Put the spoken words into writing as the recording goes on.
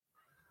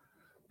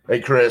Hey,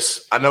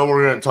 Chris, I know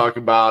we're going to talk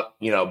about,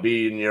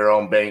 being your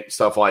own bank,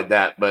 stuff like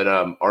that. But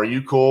are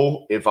you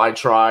cool if I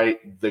try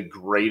the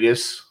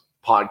greatest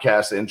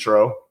podcast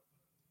intro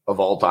of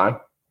all time?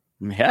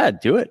 Yeah,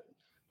 do it.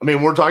 I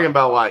mean, we're talking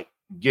about like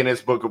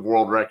Guinness Book of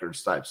World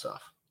Records type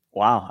stuff.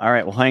 Wow. All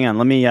right. Well, hang on.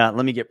 Let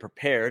me get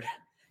prepared.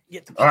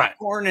 Get the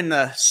popcorn and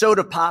the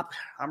soda pop.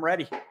 I'm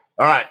ready.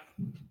 All right.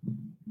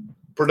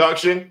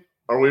 Production,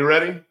 are we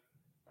ready?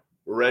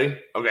 We're ready?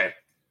 Okay.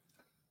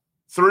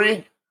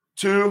 3,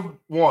 2,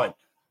 1.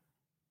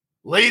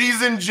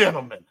 Ladies and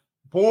gentlemen,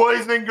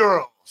 boys and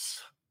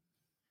girls,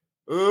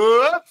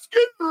 let's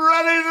get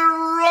ready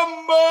to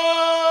rumble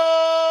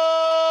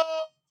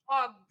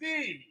on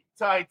the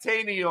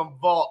Titanium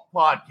Vault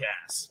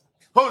podcast,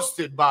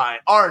 hosted by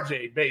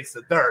RJ Bass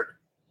III,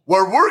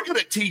 where we're going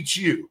to teach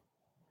you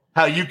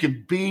how you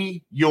can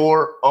be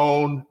your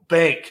own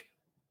bank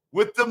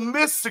with the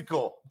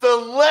mystical, the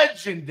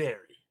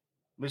legendary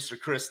Mr.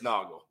 Chris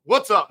Naugle.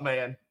 What's up,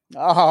 man?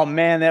 Oh,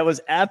 man, that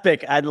was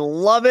epic. I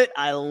love it.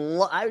 I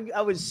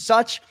was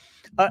such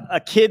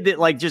a kid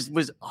that just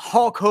was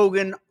Hulk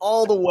Hogan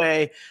all the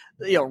way,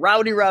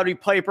 Rowdy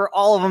Piper,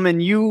 all of them,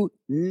 and you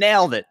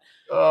nailed it.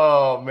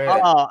 Oh,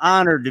 man. Oh,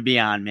 honored to be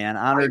on, man.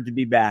 Honored to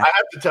be back. I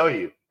have to tell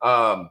you,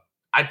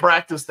 I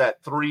practiced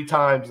that 3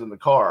 times in the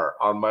car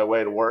on my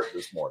way to work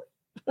this morning.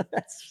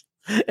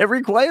 It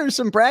requires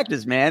some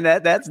practice, man.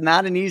 That's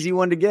not an easy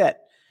one to get.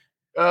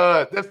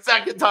 The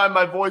second time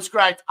my voice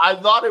cracked, I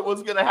thought it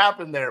was going to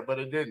happen there, but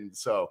it didn't.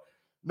 So,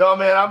 no,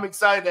 man, I'm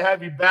excited to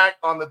have you back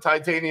on the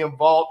Titanium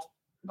Vault.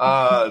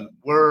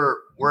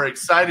 We're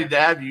excited to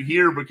have you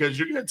here because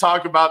you're going to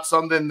talk about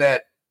something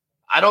that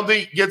I don't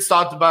think gets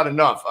talked about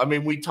enough. I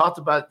mean, we talked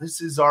about this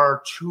is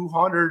our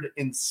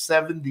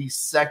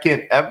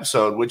 272nd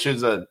episode, which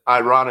is an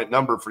ironic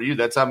number for you.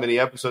 That's how many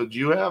episodes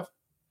you have?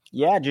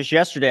 Yeah, just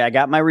yesterday, I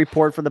got my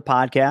report for the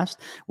podcast.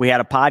 We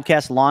had a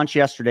podcast launch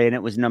yesterday, and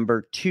it was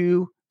number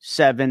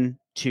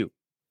 272.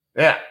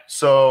 Yeah,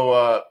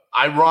 so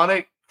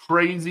ironic,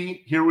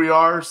 crazy. Here we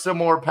are,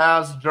 similar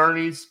paths,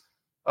 journeys,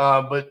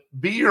 but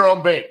be your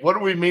own bank. What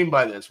do we mean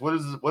by this? What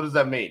does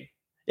that mean?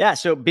 Yeah,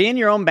 so being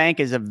your own bank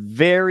is a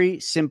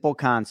very simple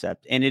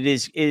concept, and it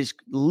is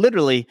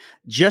literally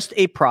just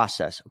a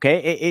process,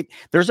 okay?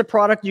 There's a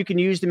product you can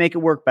use to make it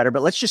work better,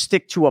 but let's just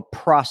stick to a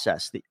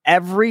process that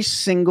every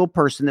single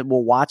person that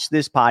will watch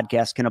this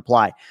podcast can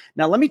apply.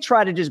 Now, let me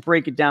try to just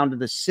break it down to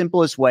the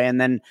simplest way, and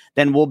then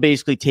we'll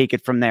basically take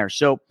it from there.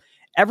 So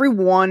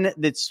everyone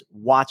that's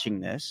watching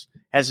this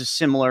has a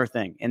similar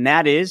thing, and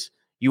that is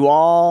you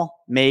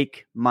all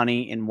make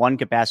money in one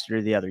capacity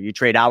or the other. You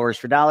trade hours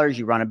for dollars,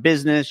 you run a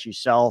business, you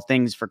sell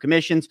things for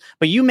commissions,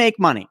 but you make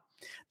money.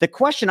 The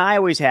question I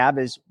always have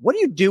is, what do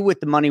you do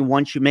with the money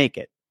once you make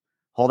it?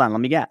 Hold on,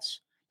 let me guess.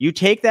 You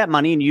take that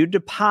money and you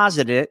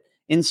deposit it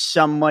in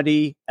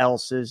somebody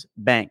else's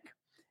bank.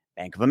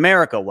 Bank of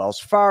America, Wells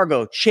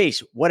Fargo,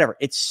 Chase, whatever.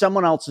 It's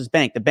someone else's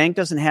bank. The bank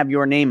doesn't have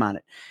your name on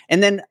it.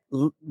 And then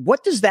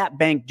what does that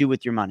bank do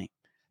with your money?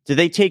 Do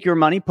they take your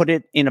money, put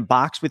it in a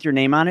box with your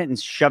name on it, and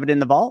shove it in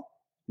the vault?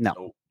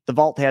 No, the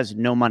vault has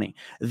no money.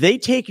 They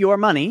take your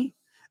money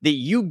that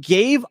you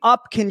gave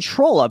up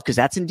control of, because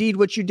that's indeed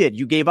what you did.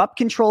 You gave up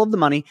control of the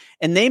money,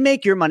 and they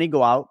make your money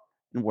go out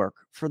and work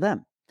for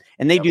them.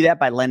 And they do that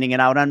by lending it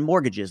out on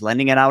mortgages,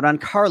 lending it out on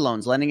car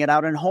loans, lending it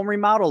out on home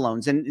remodel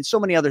loans, and so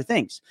many other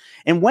things.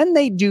 And when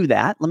they do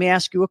that, let me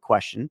ask you a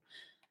question.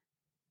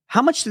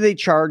 How much do they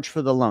charge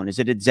for the loan? Is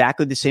it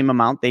exactly the same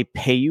amount they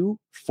pay you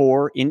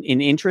for in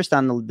interest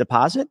on the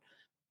deposit?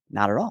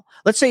 Not at all.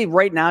 Let's say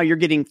right now you're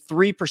getting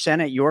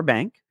 3% at your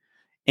bank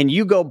and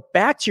you go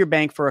back to your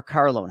bank for a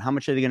car loan. How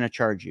much are they going to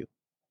charge you?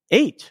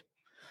 8.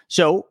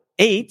 So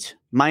 8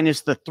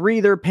 minus the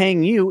 3 they're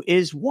paying you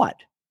is what?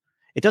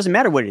 It doesn't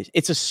matter what it is.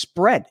 It's a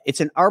spread.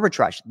 It's an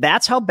arbitrage.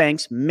 That's how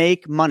banks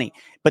make money.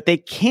 But they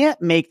can't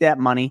make that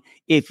money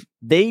if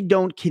they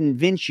don't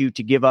convince you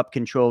to give up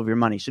control of your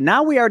money. So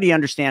now we already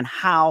understand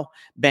how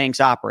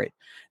banks operate.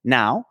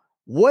 Now,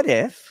 what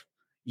if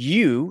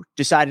you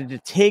decided to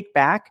take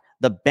back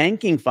the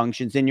banking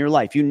functions in your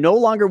life? You no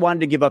longer wanted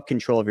to give up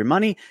control of your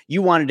money.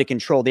 You wanted to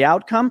control the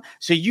outcome.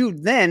 So you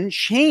then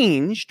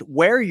changed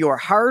where your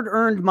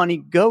hard-earned money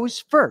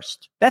goes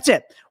first. That's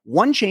it.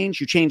 One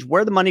change, you change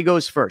where the money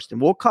goes first. And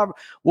we'll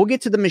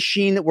get to the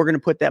machine that we're going to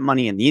put that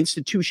money in, the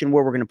institution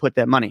where we're going to put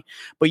that money.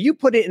 But you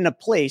put it in a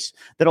place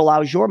that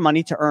allows your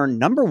money to earn,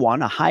 number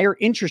one, a higher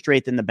interest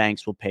rate than the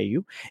banks will pay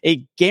you,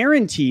 a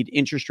guaranteed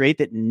interest rate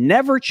that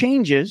never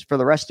changes for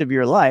the rest of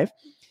your life.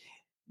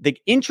 The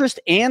interest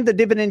and the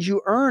dividends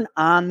you earn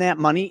on that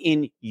money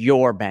in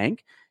your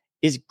bank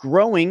is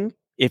growing,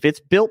 if it's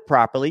built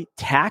properly,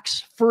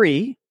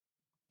 tax-free.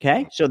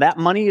 Okay, so that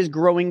money is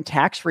growing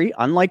tax-free.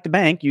 Unlike the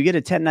bank, you get a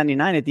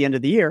 1099 at the end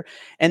of the year.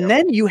 And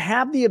then you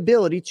have the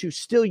ability to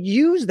still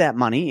use that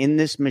money in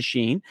this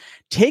machine,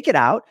 take it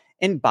out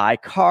and buy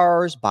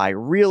cars, buy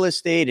real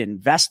estate,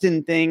 invest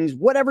in things,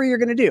 whatever you're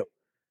going to do.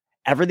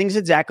 Everything's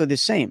exactly the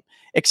same,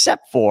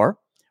 except for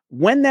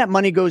when that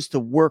money goes to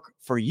work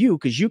for you,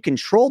 because you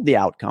controlled the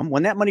outcome.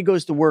 When that money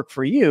goes to work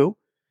for you,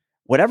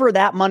 whatever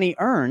that money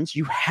earns,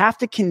 you have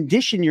to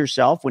condition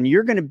yourself when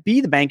you're going to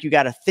be the bank. You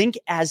got to think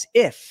as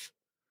if.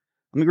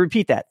 Let me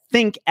repeat that.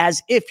 Think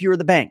as if you're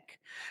the bank.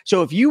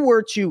 So if you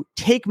were to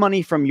take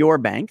money from your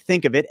bank,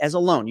 think of it as a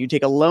loan. You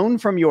take a loan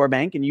from your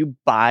bank and you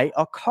buy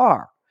a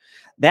car.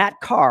 That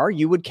car,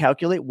 you would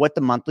calculate what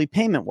the monthly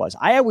payment was.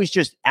 I always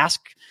just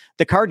ask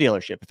the car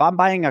dealership. If I'm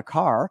buying a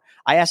car,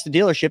 I ask the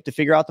dealership to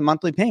figure out the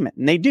monthly payment,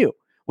 and they do,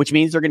 which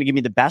means they're going to give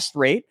me the best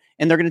rate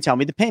and they're going to tell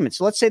me the payment.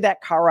 So let's say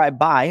that car I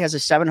buy has a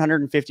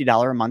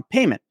 $750 a month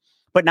payment.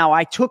 But now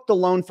I took the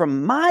loan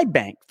from my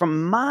bank,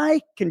 from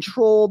my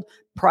controlled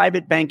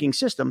private banking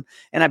system,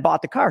 and I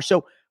bought the car.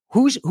 So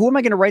who am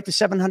I going to write the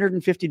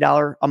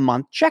 $750 a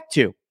month check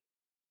to?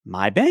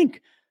 My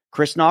bank,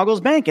 Chris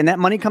Naugle's bank. And that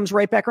money comes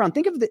right back around.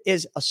 Think of it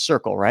as a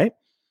circle, right?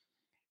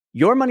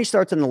 Your money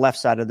starts on the left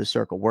side of the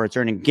circle where it's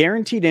earning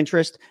guaranteed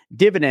interest,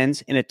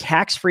 dividends in a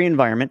tax-free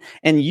environment.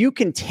 And you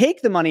can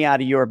take the money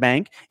out of your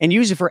bank and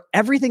use it for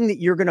everything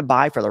that you're going to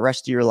buy for the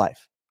rest of your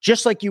life.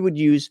 Just like you would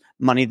use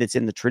money that's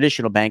in the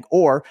traditional bank,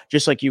 or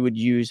just like you would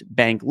use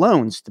bank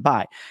loans to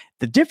buy.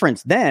 The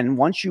difference then,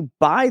 once you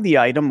buy the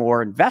item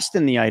or invest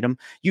in the item,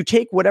 you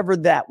take whatever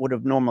that would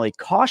have normally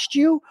cost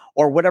you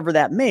or whatever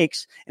that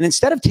makes, and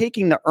instead of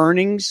taking the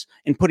earnings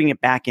and putting it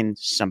back in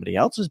somebody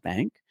else's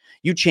bank,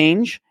 you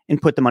change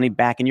and put the money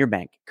back in your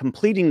bank,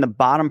 completing the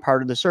bottom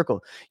part of the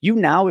circle. You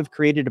now have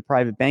created a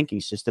private banking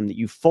system that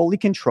you fully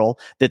control,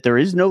 that there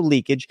is no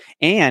leakage,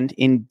 and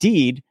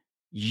indeed,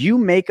 you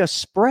make a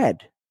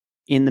spread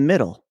in the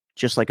middle,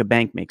 just like a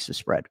bank makes a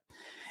spread.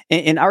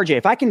 And RJ,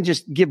 if I can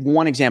just give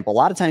one example, a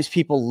lot of times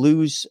people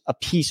lose a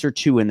piece or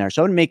two in there.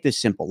 So I would make this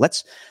simple.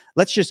 Let's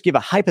just give a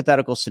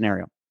hypothetical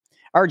scenario.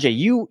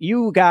 RJ,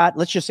 you got,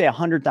 let's just say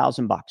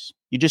 $100,000.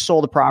 You just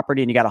sold a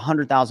property and you got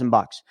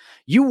 $100,000.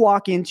 You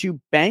walk into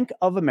Bank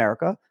of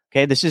America.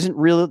 Okay, this isn't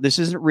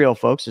real,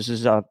 folks. This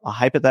is a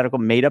hypothetical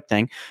made up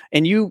thing.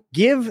 And you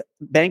give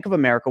Bank of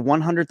America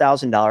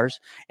 $100,000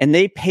 and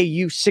they pay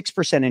you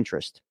 6%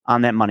 interest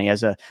on that money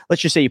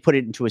let's just say you put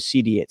it into a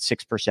CD at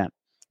 6%.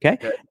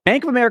 Okay.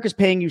 Bank of America is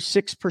paying you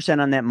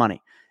 6% on that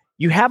money.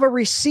 You have a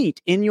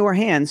receipt in your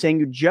hand saying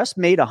you just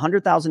made a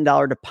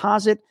 $100,000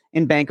 deposit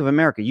in Bank of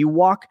America. You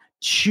walk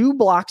 2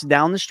 blocks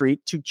down the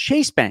street to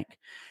Chase Bank.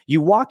 You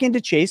walk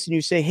into Chase and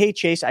you say, hey,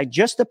 Chase, I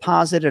just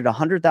deposited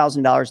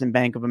 $100,000 in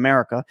Bank of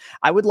America.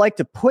 I would like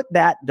to put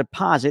that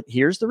deposit,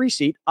 here's the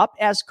receipt, up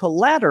as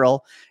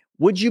collateral.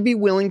 Would you be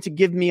willing to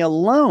give me a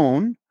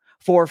loan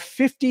for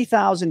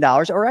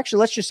 $50,000? Or actually,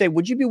 let's just say,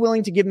 would you be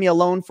willing to give me a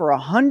loan for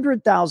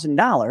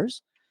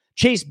 $100,000?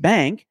 Chase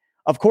Bank,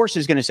 of course,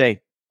 is going to say,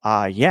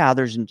 yeah,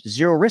 there's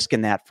zero risk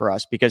in that for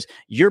us because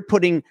you're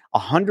putting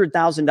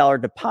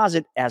 $100,000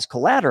 deposit as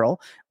collateral.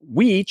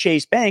 We,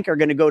 Chase Bank, are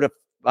going to go to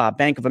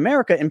Bank of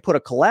America and put a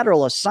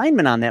collateral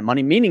assignment on that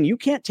money, meaning you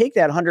can't take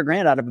that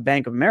 $100,000 out of a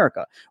Bank of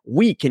America.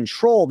 We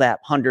control that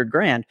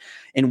 $100,000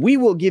 and we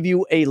will give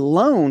you a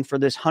loan for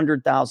this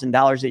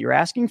 $100,000 that you're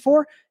asking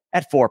for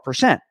at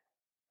 4%.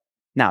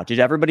 Now, did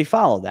everybody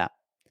follow that?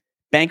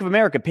 Bank of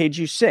America paid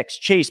you 6.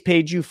 Chase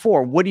paid you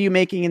 4. What are you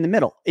making in the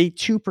middle? A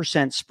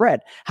 2% spread.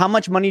 How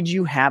much money do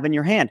you have in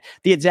your hand?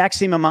 The exact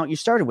same amount you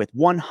started with,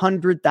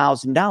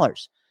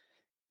 $100,000.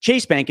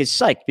 Chase Bank is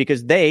psyched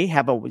because they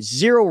have a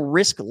zero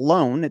risk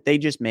loan that they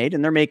just made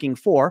and they're making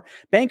 4.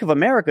 Bank of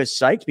America is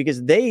psyched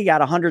because they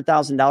got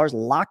 $100,000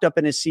 locked up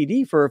in a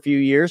CD for a few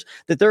years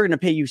that they're going to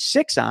pay you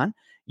 6 on.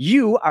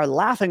 You are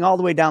laughing all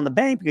the way down the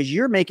bank because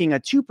you're making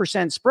a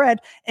 2% spread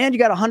and you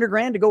got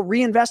 $100,000 to go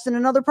reinvest in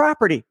another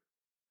property.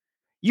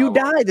 You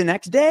die the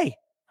next day.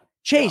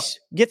 Chase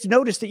gets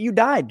notice that you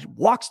died,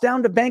 walks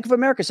down to Bank of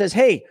America, says,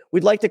 hey,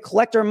 we'd like to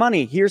collect our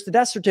money. Here's the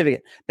death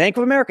certificate. Bank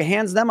of America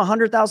hands them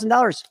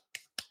 $100,000.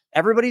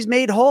 Everybody's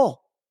made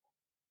whole.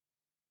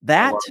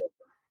 That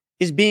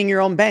is being your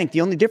own bank.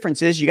 The only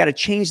difference is you got to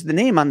change the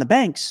name on the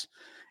banks,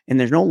 and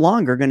there's no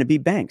longer going to be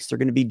banks. They're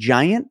going to be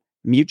giant,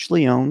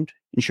 mutually owned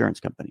insurance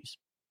companies.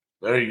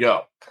 There you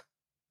go.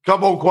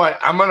 Couple of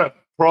questions. I'm going to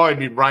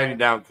probably be writing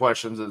down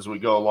questions as we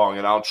go along,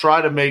 and I'll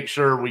try to make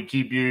sure we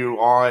keep you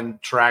on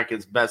track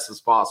as best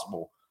as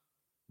possible.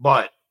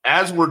 But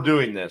as we're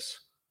doing this,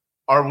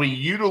 are we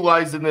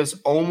utilizing this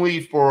only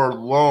for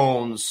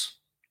loans,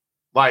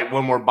 like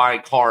when we're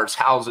buying cars,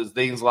 houses,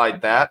 things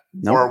like that?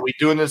 Nope. Or are we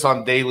doing this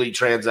on daily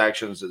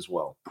transactions as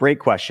well? Great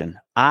question.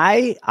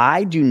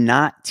 I do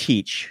not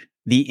teach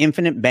the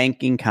infinite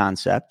banking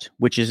concept,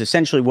 which is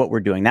essentially what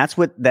we're doing. That's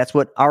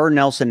what R.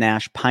 Nelson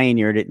Nash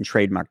pioneered it and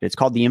trademarked it. It's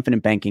called the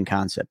infinite banking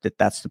concept.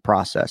 That's the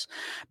process.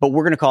 But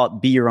we're going to call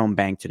it Be Your Own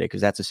Bank today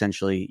because that's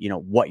essentially,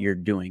 what you're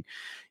doing.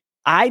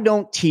 I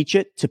don't teach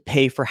it to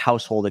pay for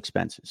household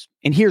expenses.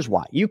 And here's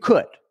why. You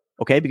could.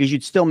 Okay, because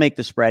you'd still make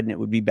the spread and it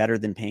would be better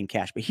than paying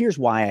cash. But here's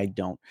why I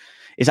don't,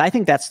 is I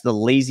think that's the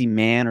lazy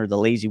man or the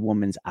lazy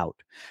woman's out.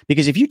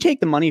 Because if you take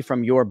the money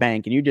from your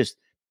bank and you just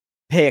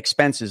pay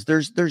expenses,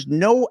 there's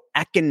no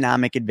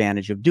economic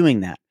advantage of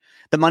doing that.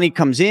 The money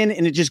comes in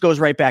and it just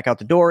goes right back out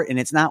the door and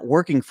it's not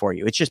working for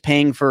you. It's just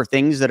paying for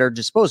things that are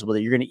disposable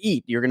that you're going to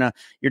eat. Your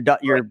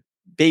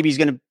baby's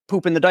going to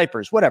poop in the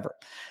diapers, whatever.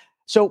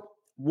 So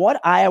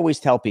what I always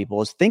tell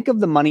people is think of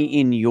the money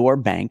in your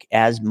bank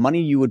as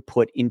money you would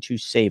put into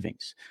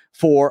savings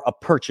for a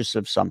purchase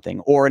of something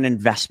or an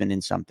investment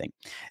in something.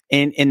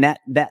 And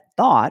that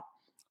thought,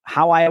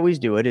 how I always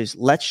do it is,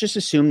 let's just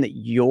assume that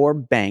your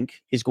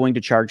bank is going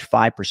to charge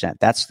 5%.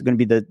 That's going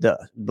to be the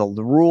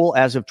rule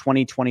as of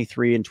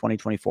 2023 and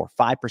 2024.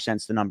 5%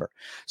 is the number.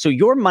 So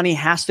your money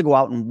has to go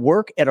out and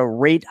work at a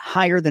rate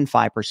higher than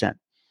 5%.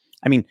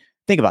 I mean,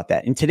 think about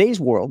that. In today's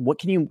world, what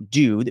can you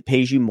do that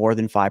pays you more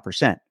than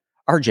 5%?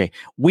 RJ,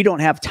 we don't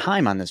have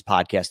time on this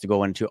podcast to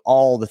go into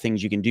all the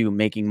things you can do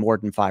making more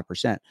than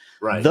 5%.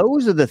 Right.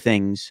 Those are the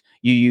things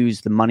you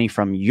use the money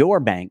from your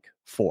bank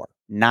for,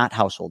 not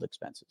household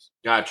expenses.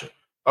 Gotcha.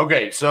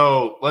 Okay,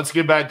 so let's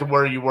get back to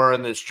where you were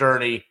in this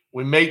journey.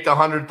 We make the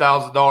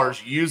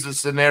 $100,000, use the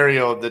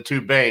scenario of the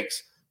two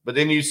banks, but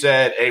then you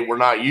said, hey, we're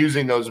not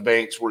using those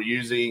banks. We're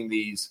using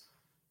these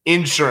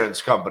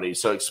insurance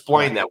companies. So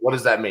explain that. What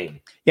does that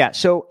mean? Yeah.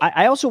 So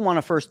I also want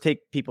to first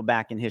take people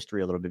back in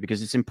history a little bit,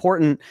 because it's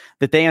important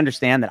that they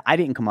understand that I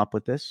didn't come up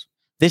with this.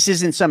 This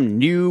isn't some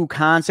new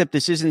concept.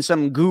 This isn't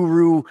some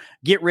guru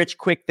get rich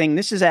quick thing.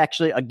 This is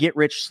actually a get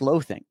rich slow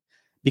thing,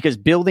 because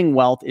building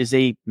wealth is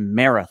a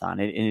marathon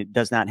and it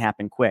does not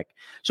happen quick.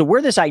 So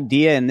where this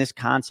idea and this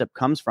concept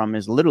comes from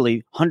is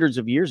literally hundreds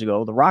of years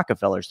ago, the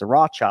Rockefellers, the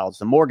Rothschilds,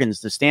 the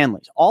Morgans, the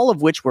Stanleys, all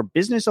of which were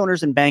business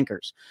owners and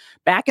bankers.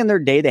 Back in their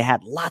day, they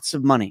had lots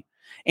of money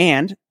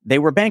and they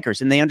were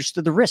bankers and they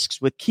understood the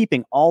risks with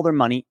keeping all their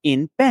money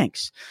in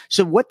banks.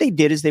 So what they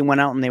did is they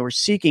went out and they were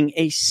seeking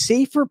a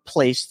safer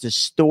place to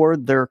store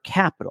their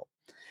capital.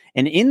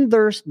 And in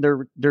their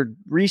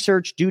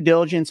research, due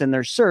diligence, and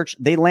their search,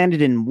 they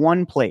landed in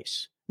one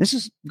place. This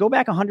is go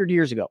back 100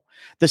 years ago.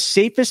 The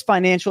safest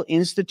financial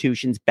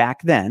institutions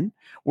back then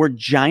were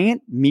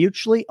giant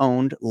mutually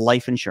owned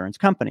life insurance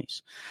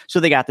companies.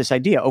 So they got this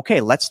idea. Okay,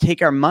 let's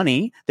take our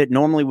money that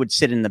normally would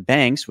sit in the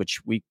banks,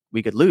 which we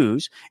could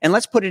lose, and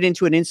let's put it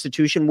into an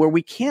institution where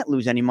we can't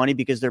lose any money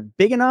because they're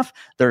big enough,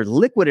 they're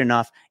liquid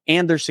enough,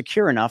 and they're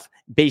secure enough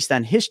based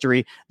on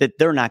history that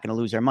they're not going to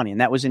lose their money.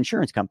 And that was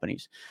insurance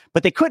companies.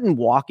 But they couldn't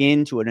walk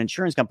into an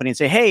insurance company and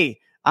say, hey,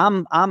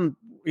 I'm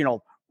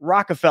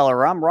Rockefeller,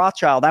 or I'm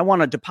Rothschild, I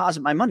want to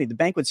deposit my money. The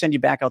bank would send you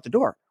back out the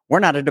door. We're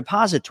not a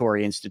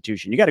depository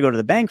institution. You got to go to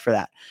the bank for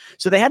that.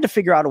 So they had to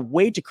figure out a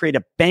way to create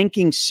a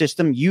banking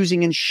system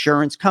using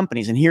insurance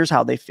companies. And here's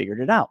how they figured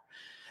it out.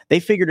 They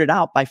figured it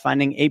out by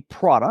finding a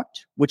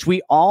product, which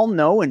we all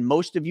know and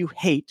most of you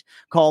hate,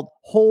 called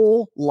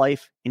whole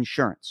life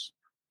insurance.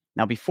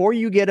 Now, before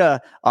you get a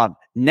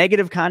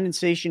negative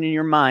condensation in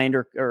your mind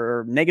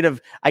or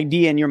negative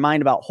idea in your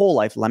mind about whole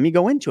life, let me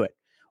go into it.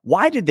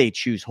 Why did they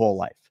choose whole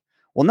life?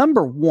 Well,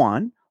 number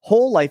one,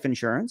 whole life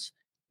insurance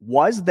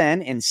was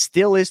then and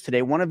still is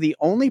today one of the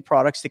only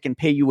products that can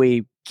pay you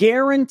a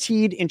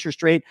guaranteed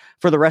interest rate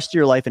for the rest of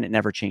your life, and it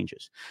never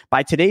changes.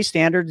 By today's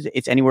standards,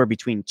 it's anywhere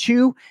between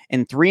 2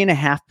 and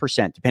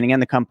 3.5%, depending on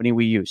the company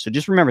we use. So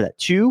just remember that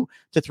 2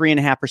 to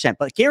 3.5%,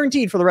 but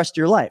guaranteed for the rest of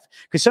your life.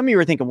 Because some of you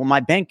are thinking, well,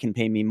 my bank can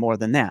pay me more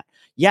than that.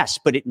 Yes,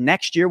 but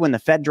next year when the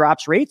Fed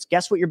drops rates,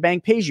 guess what your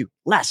bank pays you?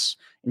 Less.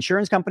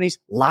 Insurance companies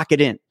lock it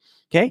in.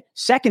 Okay.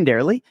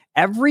 Secondarily,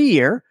 every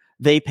year,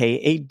 they pay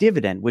a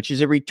dividend, which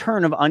is a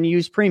return of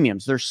unused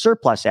premiums. Their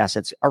surplus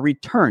assets are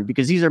returned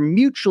because these are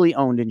mutually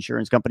owned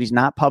insurance companies,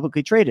 not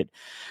publicly traded.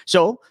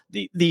 So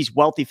these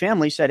wealthy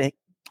families said, hey,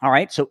 all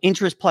right, so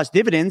interest plus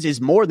dividends is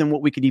more than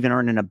what we could even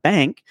earn in a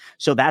bank.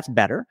 So that's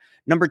better.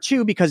 Number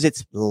two, because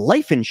it's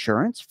life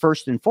insurance,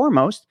 first and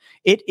foremost,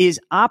 it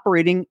is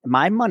operating,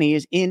 my money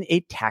is in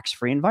a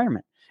tax-free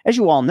environment. As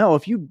you all know,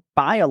 if you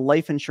buy a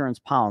life insurance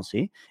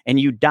policy and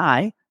you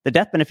die, the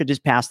death benefit is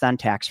passed on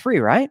tax-free,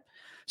 right?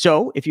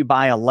 So if you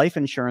buy a life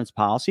insurance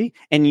policy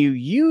and you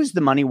use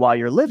the money while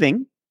you're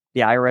living,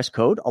 the IRS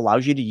code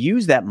allows you to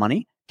use that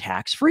money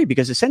tax-free,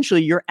 because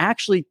essentially you're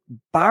actually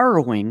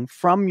borrowing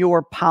from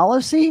your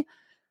policy,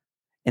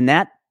 and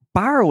that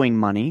borrowing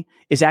money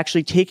is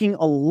actually taking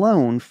a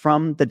loan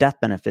from the death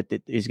benefit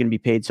that is going to be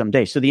paid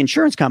someday. So the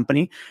insurance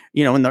company,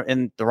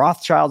 and the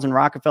Rothschilds and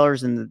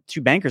Rockefellers and the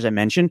two bankers I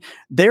mentioned,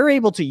 they're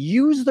able to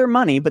use their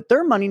money, but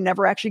their money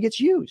never actually gets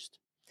used.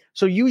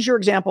 So use your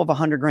example of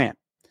 $100,000.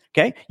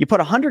 Okay. You put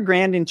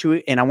 $100,000 into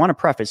it. And I want to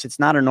preface, it's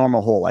not a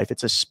normal whole life.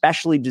 It's a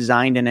specially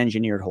designed and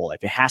engineered whole life.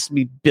 It has to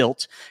be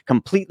built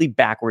completely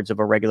backwards of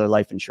a regular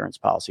life insurance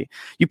policy.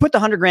 You put the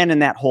 $100,000 in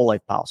that whole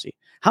life policy.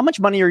 How much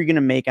money are you going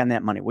to make on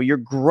that money? Well, your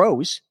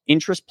gross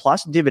interest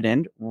plus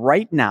dividend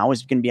right now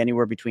is going to be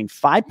anywhere between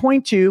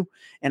 5.2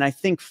 and I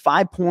think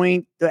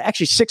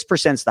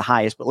 6% is the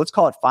highest, but let's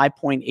call it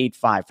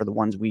 5.85 for the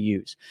ones we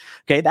use.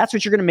 Okay. That's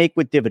what you're going to make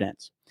with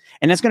dividends.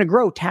 And it's going to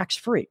grow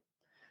tax-free.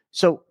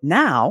 So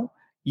now,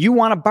 you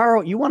want to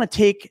borrow, you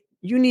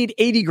need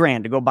 80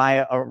 grand to go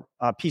buy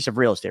a piece of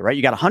real estate, right?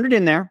 You got 100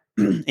 in there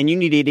and you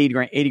need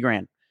 80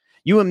 grand.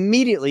 You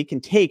immediately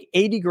can take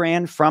 80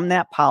 grand from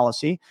that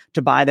policy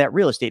to buy that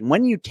real estate. And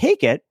when you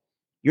take it,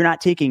 you're not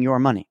taking your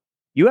money.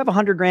 You have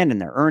 100 grand in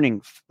there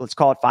earning, let's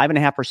call it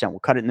 5.5%. We'll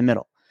cut it in the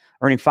middle,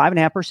 earning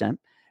 5.5%,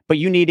 but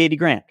you need 80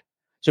 grand.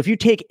 So if you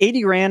take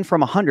 80 grand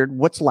from 100,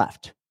 what's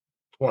left?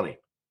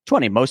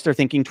 20. Most are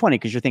thinking 20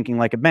 because you're thinking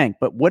like a bank.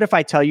 But what if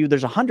I tell you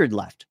there's 100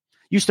 left?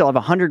 You still have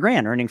 100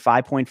 grand earning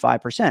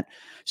 5.5%.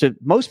 So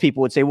most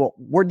people would say, well,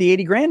 where'd the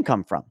 80 grand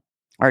come from?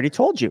 I already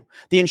told you.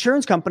 The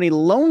insurance company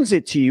loans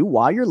it to you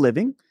while you're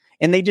living,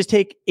 and they just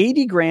take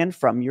 80 grand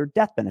from your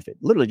death benefit.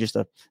 Literally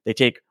they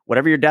take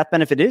whatever your death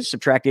benefit is,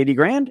 subtract 80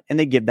 grand, and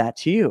they give that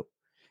to you.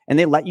 And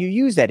they let you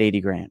use that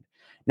 80 grand.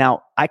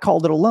 Now, I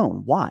called it a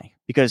loan. Why?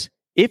 Because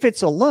if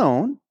it's a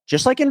loan,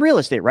 just like in real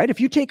estate, right? If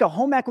you take a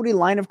home equity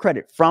line of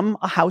credit from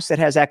a house that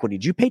has equity,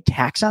 do you pay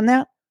tax on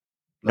that?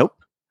 Nope.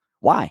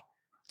 Why?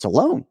 It's a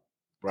loan.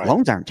 Right.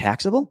 Loans aren't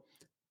taxable.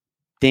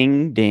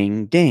 Ding,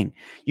 ding, ding.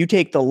 You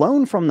take the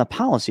loan from the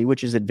policy,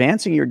 which is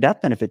advancing your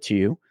death benefit to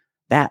you.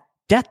 That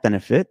death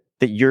benefit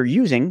that you're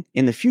using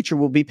in the future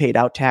will be paid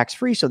out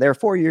tax-free. So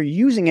therefore, you're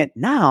using it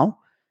now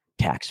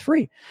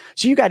tax-free.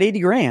 So you got 80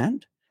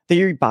 grand that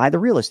you buy the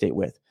real estate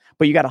with,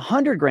 but you got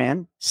 100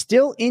 grand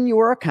still in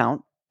your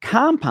account,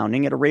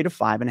 compounding at a rate of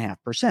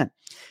 5.5%.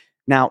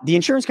 Now, the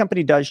insurance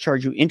company does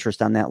charge you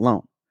interest on that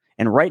loan.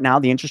 And right now,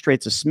 the interest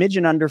rate's a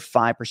smidgen under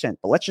 5%,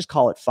 but let's just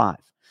call it 5.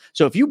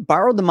 So if you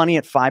borrowed the money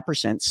at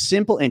 5%,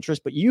 simple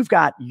interest, but you've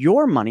got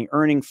your money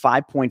earning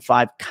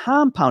 5.5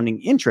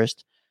 compounding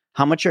interest,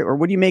 how much, or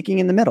what are you making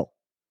in the middle?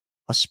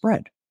 A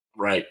spread.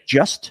 Right.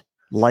 Just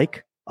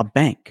like a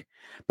bank,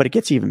 but it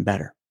gets even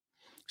better.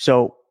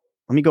 So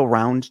let me go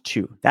round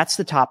 2. That's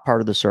the top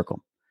part of the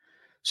circle.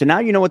 So now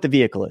you know what the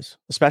vehicle is,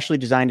 especially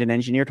designed and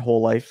engineered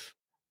whole life,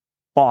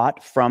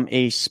 bought from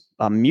a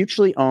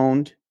mutually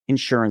owned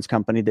insurance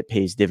company that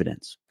pays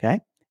dividends.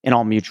 Okay. And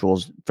all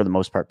mutuals, for the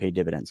most part, pay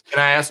dividends. Can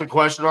I ask a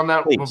question on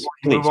that? Please,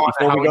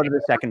 before we go to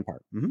the second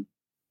part. Mm-hmm.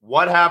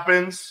 What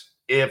happens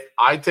if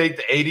I take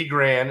the 80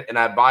 grand and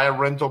I buy a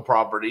rental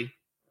property?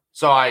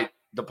 So I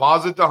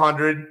deposit the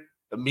 100,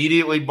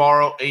 immediately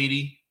borrow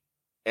 80,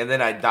 and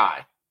then I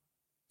die.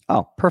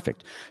 Oh,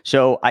 perfect.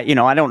 So I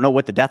don't know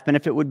what the death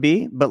benefit would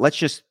be, but let's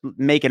just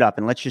make it up.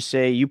 And let's just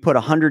say you put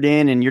 100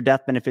 in and your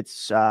death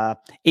benefit's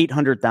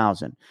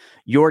 800,000.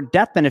 Your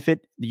death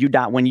benefit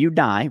when you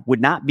die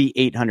would not be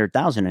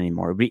 800,000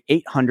 anymore. It would be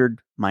 800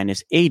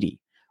 minus 80,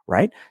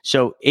 right?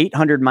 So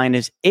 800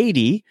 minus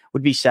 80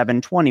 would be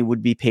 720,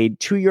 would be paid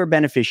to your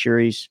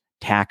beneficiaries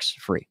tax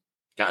free.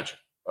 Gotcha.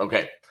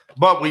 Okay.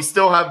 But we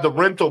still have the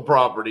rental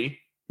property,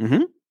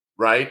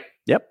 right?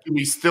 Yep. Do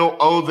we still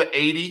owe the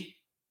 80?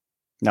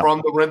 No.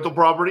 From the rental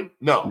property?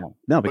 No,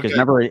 because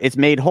remember, it's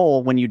made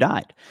whole when you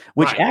died,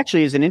 which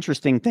actually is an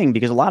interesting thing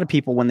because a lot of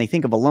people, when they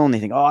think of a loan, they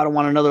think, oh, I don't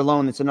want another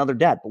loan. It's another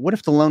debt. But what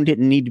if the loan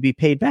didn't need to be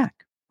paid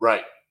back?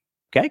 Right.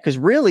 Okay. Because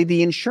really,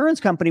 the insurance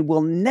company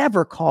will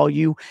never call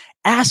you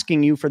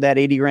asking you for that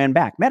 80 grand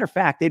back. Matter of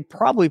fact, they'd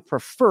probably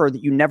prefer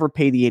that you never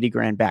pay the 80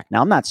 grand back.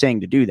 Now, I'm not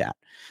saying to do that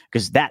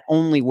because that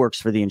only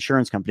works for the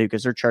insurance company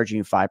because they're charging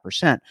you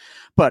 5%.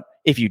 But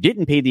if you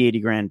didn't pay the 80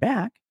 grand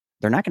back,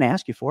 they're not going to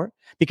ask you for it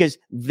because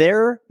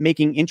they're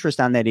making interest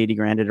on that 80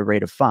 grand at a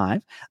rate of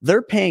 5.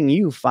 They're paying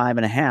you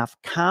 5.5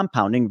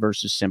 compounding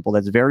versus simple.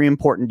 That's a very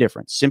important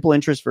difference. Simple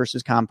interest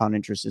versus compound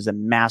interest is a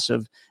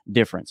massive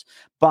difference.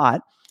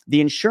 But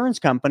the insurance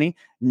company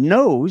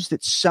knows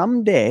that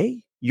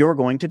someday you're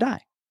going to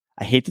die.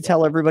 I hate to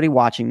tell everybody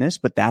watching this,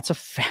 but that's a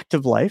fact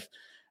of life.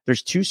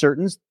 There's two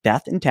certains,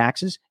 death and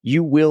taxes.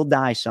 You will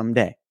die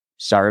someday.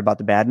 Sorry about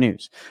the bad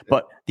news.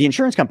 But the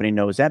insurance company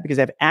knows that because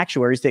they have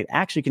actuaries that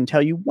actually can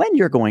tell you when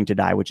you're going to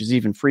die, which is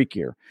even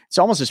freakier. It's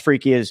almost as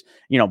freaky as,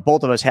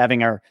 both of us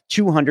having our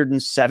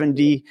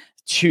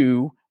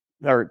 272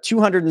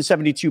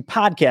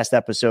 podcast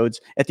episodes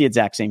at the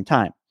exact same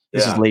time.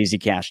 This is Lazy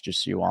Cash,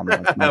 just so you all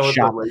know.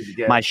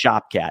 My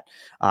shop cat.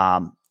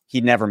 He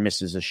never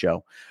misses a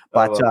show.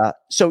 But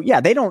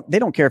they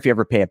don't care if you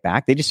ever pay it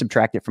back. They just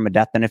subtract it from a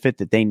death benefit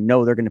that they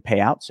know they're going to pay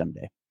out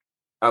someday.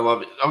 I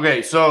love it.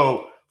 Okay,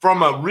 so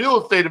from a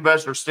real estate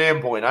investor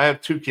standpoint, I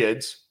have 2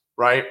 kids,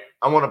 right?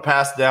 I want to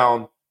pass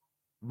down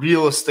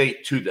real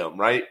estate to them,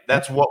 right?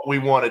 That's what we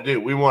want to do.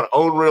 We want to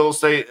own real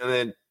estate and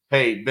then,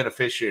 hey,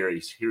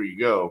 beneficiaries, here you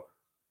go.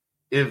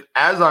 If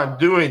as I'm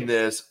doing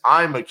this,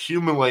 I'm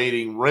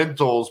accumulating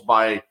rentals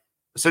by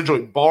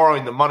essentially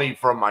borrowing the money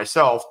from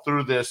myself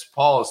through this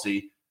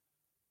policy,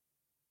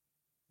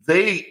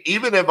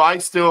 even if I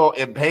still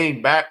am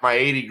paying back my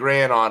 80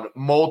 grand on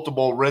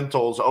multiple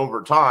rentals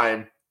over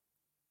time,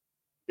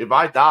 if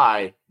I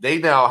die, they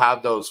now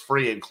have those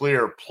free and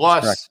clear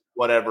plus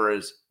whatever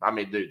is,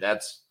 dude,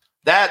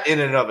 that in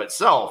and of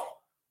itself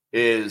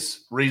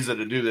is reason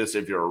to do this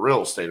if you're a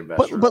real estate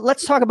investor. But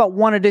let's talk about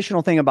one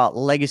additional thing about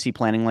legacy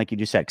planning, like you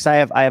just said, because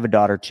I have a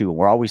daughter too.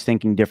 We're always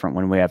thinking different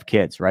when we have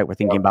kids, right? We're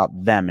thinking about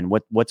them and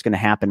what's going to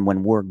happen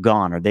when we're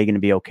gone. Are they going to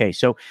be okay?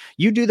 So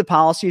you do the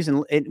policies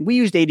and we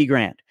used 80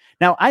 grand.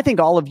 Now, I think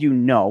all of you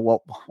know,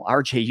 well,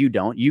 RJ, you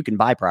don't. You can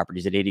buy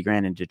properties at 80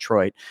 grand in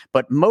Detroit,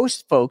 but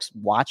most folks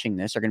watching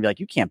this are going to be like,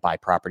 you can't buy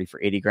property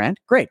for 80 grand.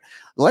 Great.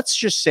 Let's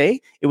just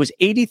say it was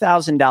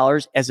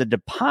 $80,000 as a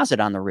deposit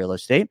on the real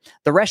estate.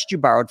 The rest you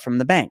borrowed from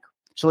the bank.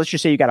 So let's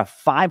just say you got a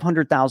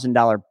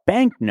 $500,000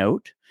 bank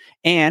note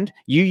and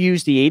you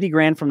use the 80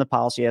 grand from the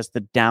policy as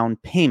the down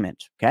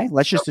payment. Okay.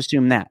 Let's just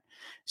assume that.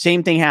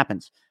 Same thing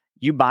happens.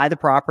 You buy the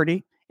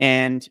property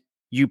and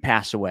you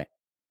pass away.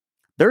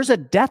 There's a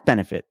death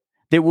benefit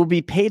that will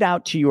be paid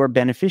out to your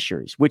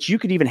beneficiaries, which you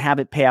could even have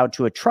it pay out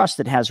to a trust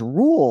that has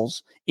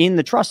rules in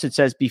the trust that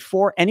says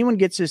before anyone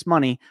gets this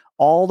money,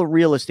 all the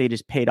real estate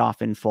is paid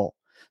off in full.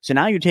 So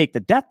now you take the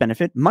death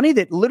benefit, money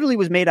that literally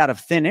was made out of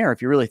thin air,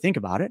 if you really think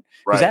about it,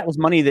 because that was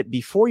money that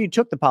before you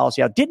took the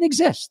policy out didn't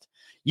exist.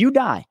 You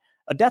die.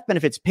 A death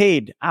benefit's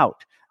paid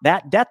out.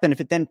 That death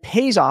benefit then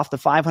pays off the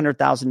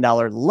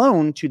 $500,000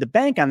 loan to the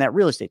bank on that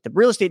real estate. The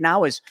real estate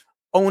now is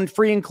owned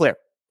free and clear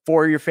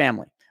for your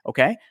family.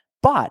 Okay.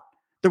 But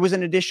there was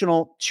an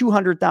additional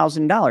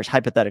 $200,000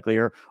 hypothetically,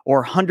 or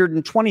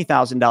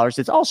 $120,000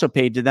 that's also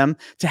paid to them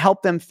to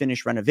help them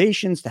finish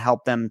renovations, to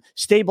help them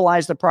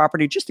stabilize the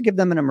property, just to give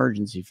them an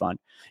emergency fund.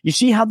 You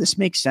see how this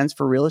makes sense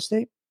for real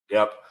estate?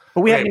 Yep.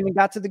 But we haven't even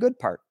got to the good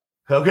part.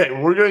 Okay,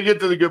 we're going to get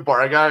to the good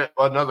part. I got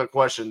another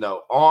question,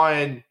 though.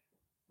 On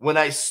when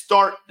I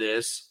start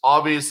this,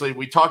 obviously,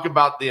 we talk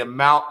about the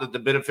amount that the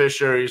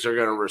beneficiaries are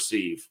going to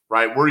receive,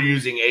 right? We're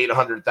using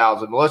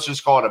 $800,000. Let's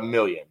just call it $1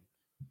 million.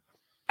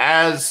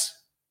 As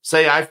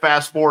say I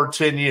fast forward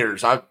 10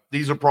 years,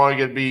 these are probably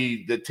going to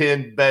be the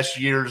 10 best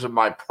years of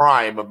my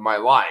prime of my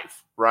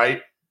life,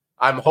 right?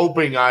 I'm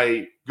hoping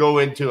I go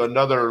into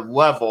another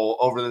level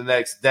over the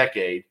next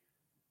decade.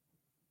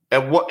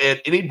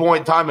 At any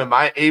point in time, am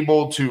I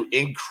able to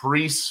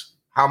increase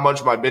how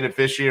much my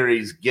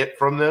beneficiaries get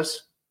from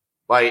this?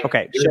 Like,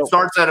 okay, if it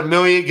starts at $1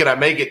 million, can I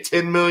make it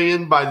 10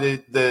 million by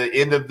the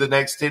end of the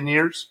next 10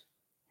 years?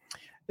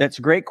 That's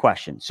a great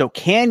question. So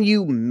can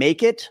you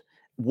make it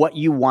what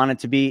you want it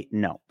to be?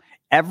 No.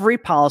 Every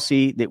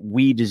policy that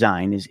we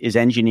design is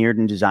engineered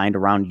and designed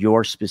around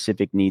your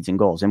specific needs and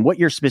goals. And what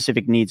your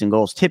specific needs and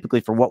goals, typically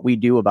for what we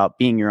do about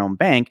being your own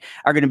bank,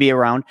 are going to be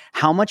around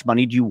how much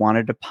money do you want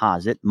to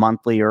deposit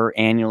monthly or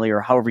annually or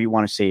however you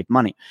want to save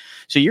money.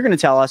 So you're going to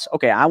tell us,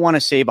 okay, I want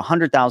to save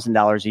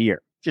 $100,000 a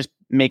year. Just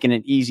making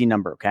an easy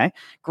number. Okay,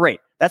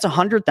 great. That's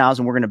 $100,000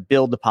 we're going to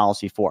build the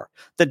policy for.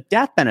 The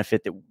death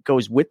benefit that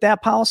goes with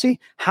that policy,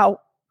 how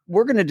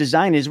we're going to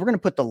design is we're going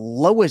to put the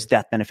lowest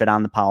death benefit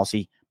on the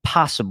policy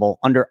possible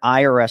under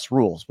IRS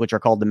rules, which are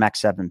called the MEC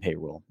 7 pay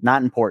rule.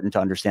 Not important to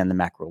understand the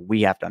MEC rule.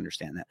 We have to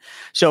understand that.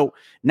 So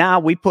now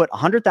we put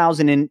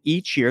 $100,000 in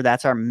each year.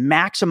 That's our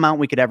max amount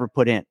we could ever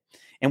put in.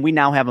 And we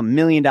now have $1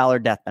 million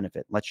death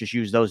benefit. Let's just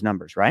use those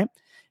numbers, right?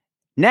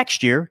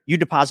 Next year, you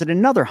deposit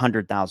another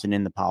 $100,000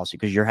 in the policy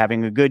because you're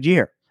having a good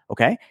year.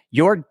 Okay.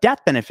 Your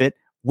death benefit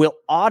will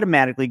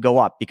automatically go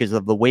up because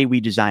of the way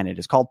we design it.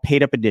 It's called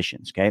paid up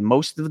additions. Okay.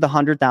 Most of the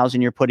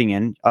 100,000 you're putting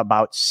in,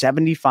 about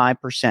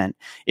 75%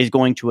 is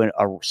going to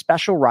a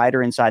special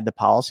rider inside the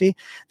policy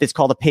that's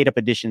called a paid up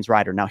additions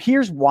rider. Now,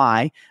 here's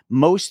why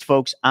most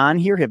folks on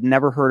here have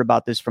never heard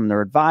about this from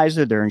their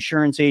advisor, their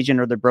insurance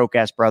agent, or their broke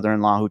ass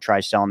brother-in-law who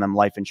tries selling them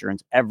life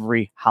insurance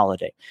every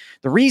holiday.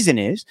 The reason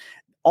is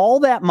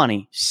all that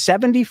money,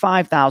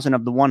 75,000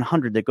 of the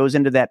 100 that goes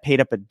into that paid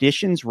up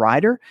additions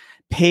rider,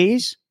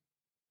 pays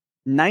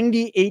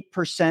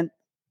 98%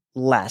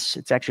 less.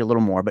 It's actually a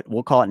little more, but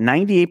we'll call it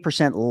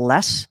 98%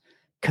 less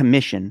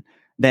commission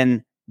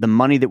than the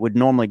money that would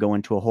normally go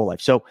into a whole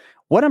life. So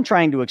what I'm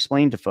trying to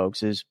explain to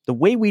folks is the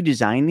way we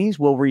design these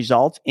will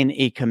result in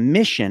a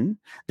commission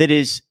that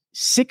is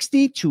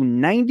 60 to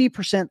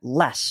 90%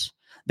 less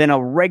than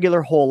a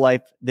regular whole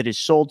life that is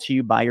sold to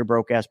you by your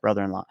broke ass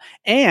brother-in-law.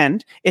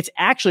 And it's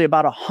actually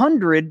about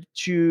 100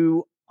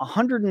 to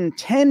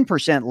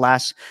 110%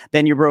 less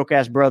than your broke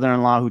ass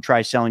brother-in-law who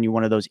tries selling you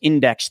one of those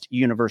indexed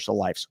universal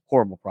lives.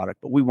 Horrible product,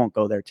 but we won't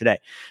go there today.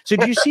 So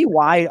do you see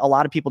why a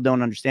lot of people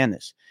don't understand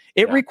this?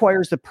 It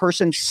requires the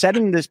person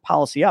setting this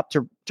policy up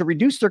to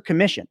reduce their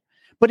commission,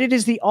 but it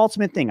is the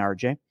ultimate thing,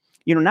 RJ.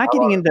 You know, not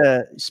getting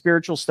into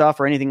spiritual stuff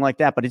or anything like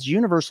that, but it's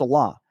universal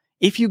law.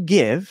 If you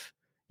give,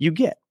 you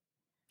get.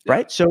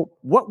 Right. So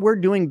what we're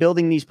doing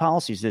building these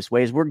policies this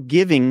way is we're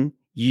giving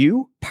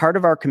you part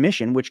of our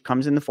commission, which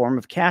comes in the form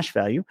of cash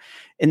value.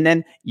 And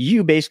then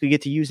you basically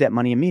get to use that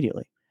money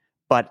immediately.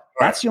 But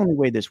that's the only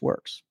way this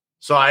works.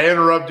 So I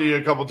interrupted you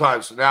a couple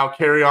times. So now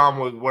carry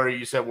on with where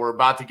you said we're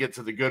about to get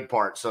to the good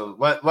part. So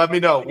let me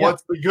know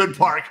what's the good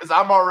part, because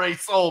I'm already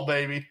sold,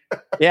 baby.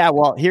 Yeah,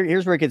 well,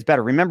 here's where it gets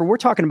better. Remember, we're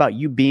talking about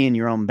you being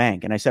your own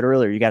bank. And I said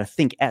earlier, you got to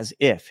think as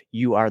if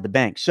you are the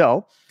bank.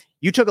 So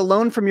you took a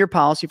loan from your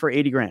policy for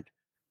 80 grand.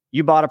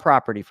 You bought a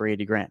property for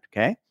 80 grand.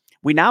 Okay.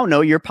 We now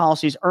know your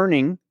policy is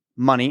earning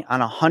money on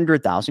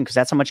 100,000 because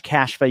that's how much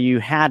cash value you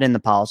had in the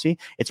policy.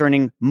 It's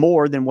earning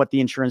more than what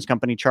the insurance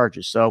company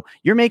charges. So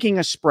you're making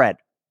a spread,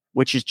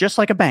 which is just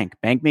like a bank.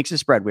 Bank makes a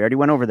spread. We already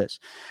went over this.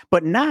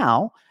 But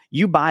now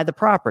you buy the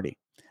property.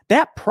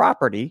 That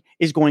property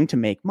is going to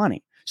make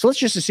money. So let's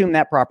just assume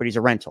that property is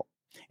a rental.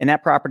 And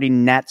that property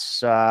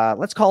nets,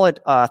 let's call it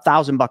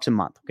 $1,000 a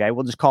month. Okay.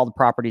 We'll just call the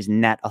properties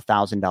net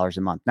 $1,000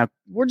 a month. Now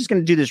we're just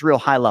going to do this real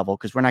high level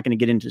because we're not going to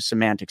get into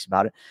semantics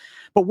about it.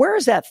 But where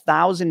is that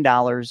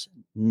 $1,000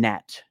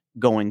 net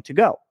going to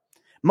go?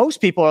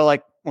 Most people are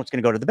like, well, it's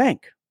going to go to the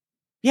bank.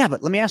 Yeah.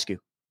 But let me ask you,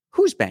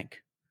 whose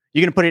bank?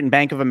 You're going to put it in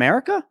Bank of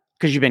America?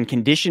 because you've been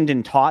conditioned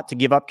and taught to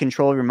give up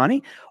control of your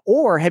money?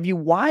 Or have you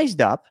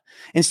wised up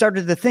and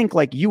started to think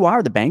like you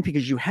are the bank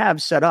because you have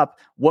set up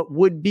what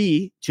would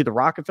be to the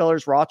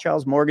Rockefellers,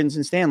 Rothschilds, Morgans,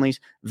 and Stanleys,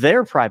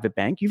 their private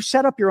bank? You've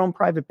set up your own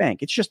private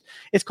bank.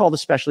 It's called a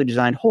specially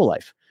designed whole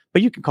life,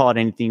 but you can call it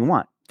anything you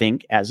want.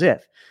 Think as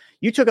if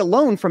you took a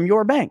loan from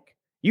your bank.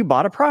 You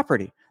bought a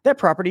property. That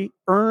property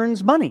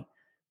earns money.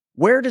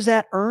 Where does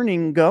that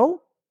earning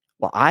go?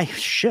 Well,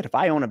 if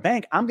I own a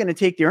bank, I'm going to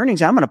take the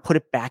earnings and I'm going to put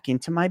it back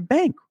into my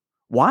bank.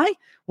 Why?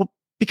 Well,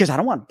 because I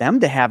don't want them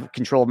to have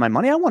control of my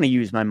money. I want to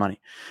use my money.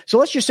 So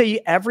let's just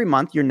say every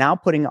month you're now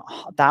putting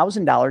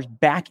 $1,000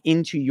 back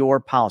into your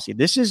policy.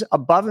 This is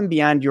above and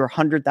beyond your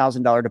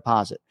 $100,000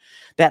 deposit.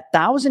 That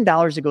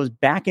 $1,000 that goes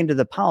back into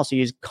the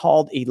policy is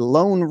called a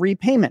loan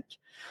repayment.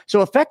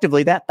 So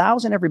effectively, that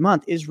 $1,000 every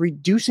month is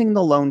reducing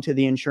the loan to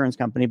the insurance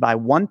company by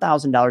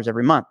 $1,000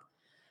 every month.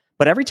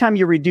 But every time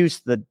you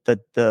reduce the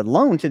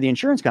loan to the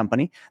insurance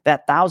company,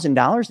 that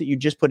 $1,000 that you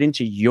just put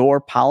into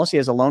your policy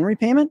as a loan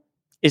repayment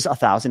is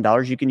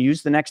 $1,000 you can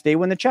use the next day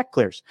when the check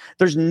clears.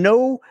 There's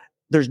no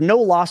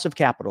loss of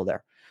capital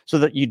there. So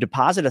that you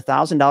deposit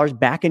 $1,000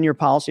 back in your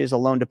policy as a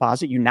loan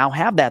deposit, you now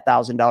have that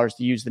 $1,000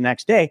 to use the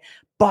next day.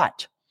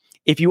 But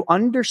if you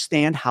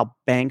understand how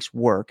banks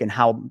work and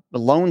how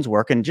loans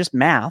work and just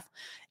math,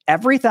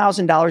 every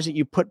 $1,000 that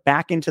you put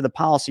back into the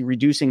policy,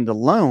 reducing the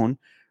loan,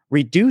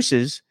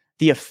 reduces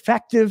the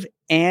effective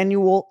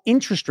annual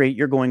interest rate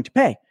you're going to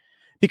pay.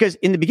 Because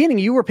in the beginning,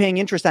 you were paying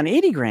interest on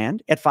 80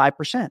 grand at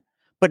 5%.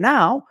 But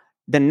now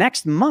the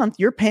next month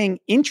you're paying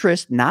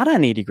interest, not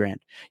on 80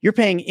 grand. You're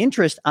paying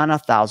interest on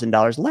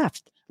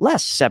 $1,000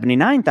 less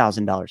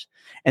 $79,000,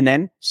 and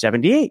then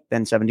 78,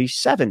 then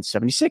 77,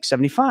 76,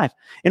 75.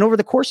 And over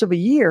the course of a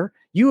year,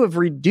 you have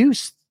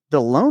reduced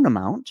the loan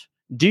amount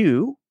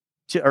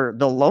or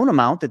the loan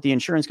amount that the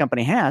insurance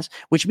company has,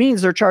 which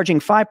means they're charging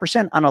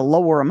 5% on a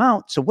lower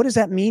amount. So what does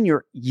that mean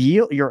your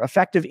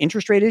effective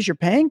interest rate is you're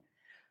paying?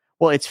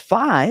 Well, it's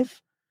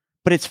 5,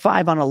 but it's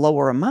 5 on a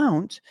lower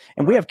amount.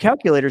 And we have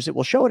calculators that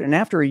will show it. And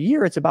after a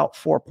year, it's about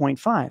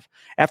 4.5.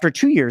 After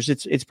 2 years,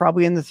 it's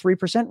probably in the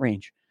 3%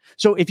 range.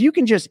 So if you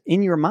can just,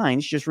 in your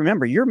minds, just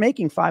remember, you're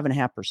making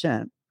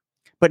 5.5%.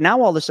 But now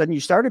all of a sudden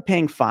you started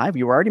paying 5.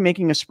 You were already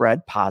making a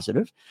spread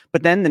positive.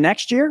 But then the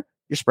next year,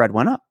 your spread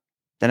went up.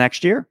 The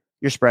next year,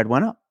 your spread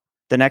went up.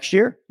 The next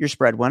year, your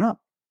spread went up.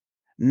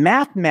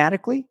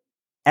 Mathematically,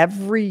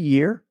 every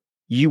year,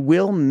 you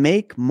will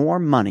make more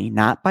money,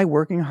 not by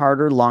working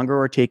harder, longer,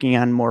 or taking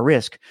on more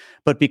risk,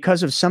 but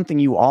because of something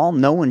you all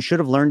know and should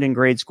have learned in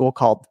grade school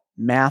called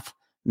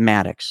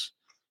mathematics.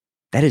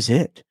 That is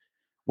it.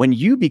 When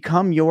you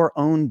become your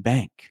own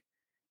bank,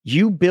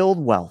 you build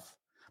wealth,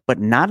 but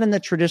not in the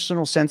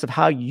traditional sense of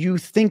how you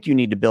think you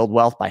need to build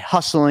wealth by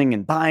hustling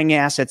and buying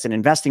assets and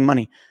investing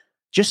money,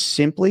 just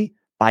simply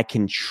by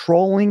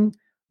controlling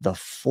the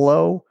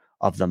flow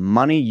of the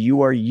money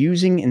you are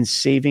using and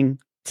saving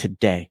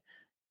today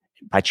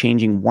by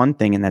changing one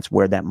thing, and that's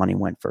where that money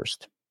went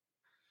first.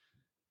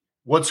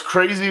 What's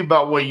crazy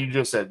about what you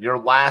just said, your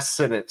last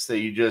sentence that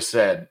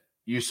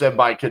you said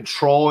by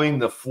controlling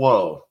the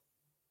flow.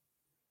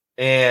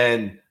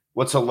 And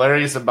what's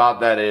hilarious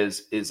about that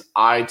is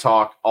I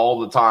talk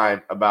all the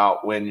time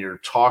about when you're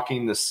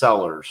talking to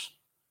sellers,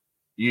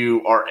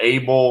 you are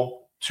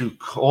able to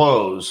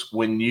close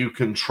when you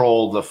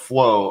control the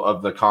flow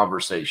of the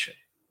conversation.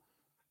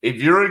 If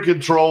you're in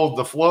control of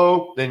the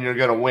flow, then you're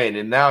going to win.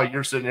 And now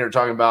you're sitting here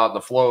talking about the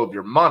flow of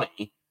your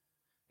money.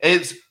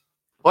 It's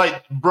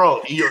like,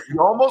 bro, you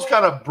almost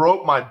kind of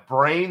broke my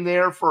brain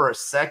there for a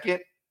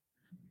second,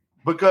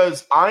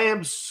 because I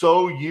am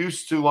so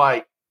used to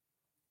like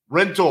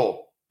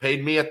rental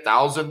paid me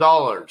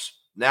 $1,000.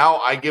 Now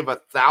I give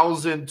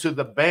 $1,000 to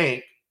the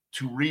bank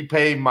to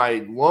repay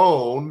my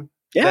loan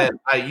that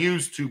I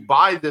used to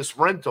buy this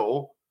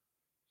rental.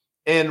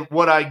 And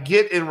what I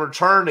get in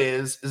return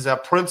is a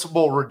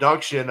principal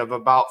reduction of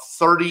about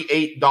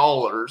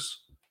 $38.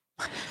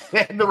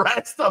 And the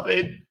rest of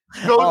it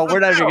goes. Oh, we're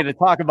not even going to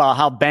talk about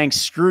how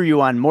banks screw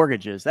you on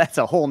mortgages. That's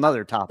a whole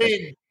nother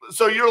topic.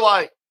 So you're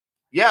like,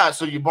 yeah,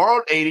 so you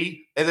borrowed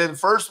 80, and then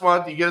first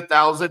month you get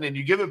 1,000 and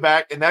you give it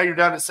back, and now you're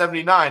down to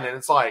 79. And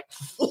it's like,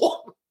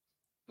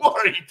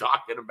 what are you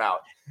talking about?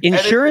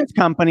 Insurance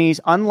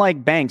companies,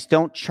 unlike banks,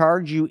 don't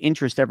charge you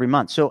interest every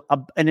month. So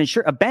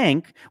a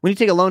bank, when you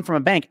take a loan from a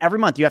bank, every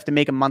month you have to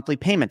make a monthly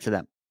payment to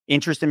them,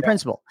 interest and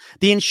principal.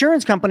 The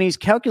insurance companies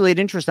calculate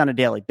interest on a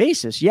daily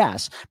basis,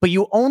 yes, but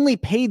you only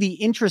pay the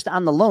interest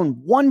on the loan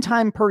one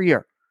time per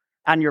year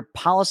on your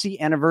policy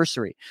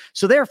anniversary.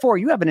 So therefore,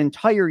 you have an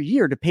entire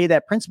year to pay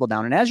that principal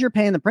down. And as you're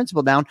paying the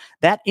principal down,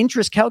 that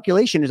interest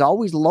calculation is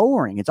always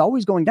lowering. It's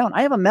always going down.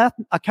 I have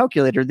a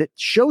calculator that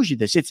shows you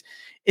this.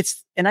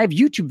 And I have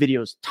YouTube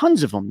videos,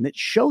 tons of them, that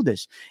show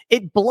this.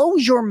 It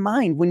blows your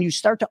mind when you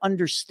start to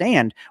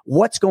understand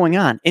what's going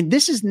on. And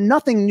this is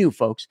nothing new,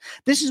 folks.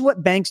 This is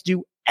what banks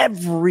do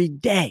every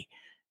day,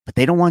 but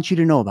they don't want you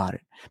to know about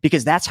it,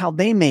 because that's how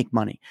they make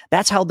money.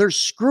 That's how they're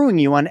screwing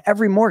you on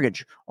every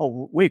mortgage.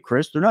 Oh, wait,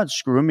 Chris, they're not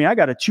screwing me. I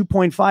got a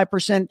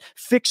 2.5%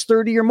 fixed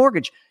 30-year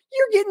mortgage.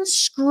 You're getting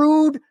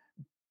screwed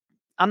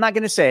I'm not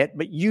going to say it,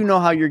 but you know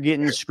how you're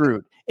getting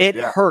screwed. It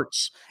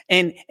hurts.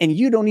 And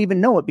you don't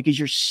even know it because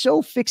you're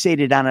so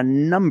fixated on a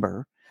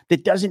number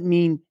that doesn't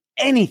mean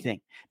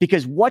anything,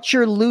 because what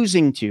you're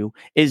losing to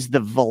is the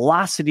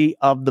velocity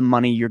of the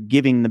money you're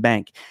giving the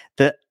bank.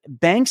 The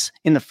banks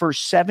in the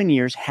first 7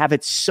 years have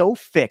it so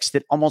fixed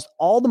that almost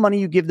all the money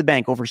you give the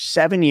bank over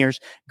 7 years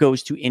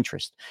goes to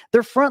interest.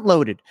 They're front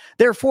loaded.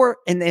 Therefore,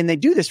 and they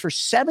do this for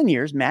 7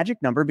 years,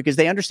 magic number, because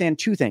they understand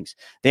two things.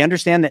 They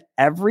understand that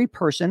every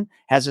person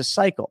has a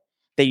cycle.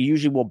 They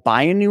usually will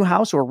buy a new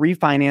house or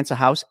refinance a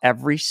house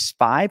every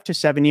 5 to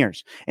 7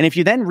 years. And if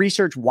you then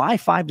research why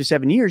 5 to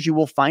 7 years, you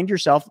will find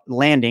yourself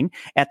landing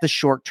at the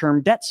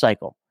short-term debt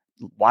cycle.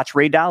 Watch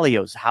Ray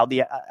Dalio's How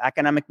the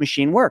Economic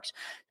Machine Works.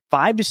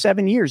 5 to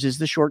 7 years is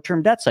the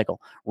short-term debt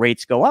cycle.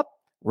 Rates go up,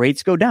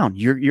 rates go down.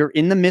 You're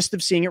in the midst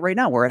of seeing it right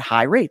now. We're at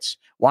high rates.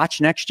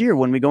 Watch next year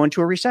when we go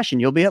into a recession,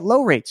 you'll be at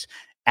low rates.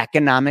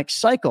 Economic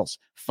cycles,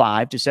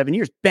 5 to 7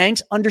 years.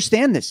 Banks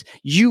understand this.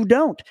 You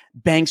don't.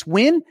 Banks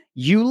win,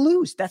 you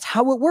lose. That's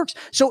how it works.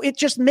 So it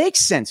just makes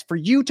sense for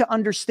you to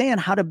understand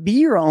how to be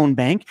your own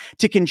bank,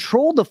 to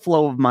control the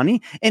flow of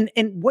money. And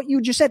what you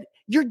just said,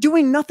 you're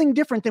doing nothing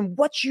different than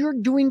what you're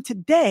doing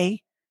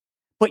today,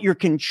 but you're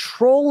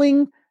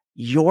controlling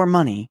your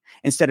money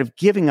instead of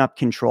giving up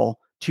control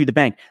to the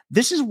bank.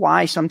 This is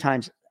why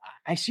sometimes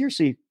I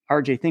seriously,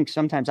 RJ, think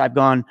sometimes I've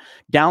gone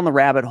down the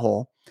rabbit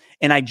hole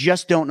and I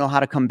just don't know how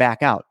to come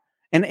back out.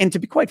 And to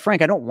be quite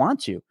frank, I don't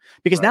want to,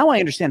 because now I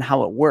understand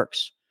how it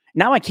works.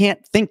 Now I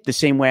can't think the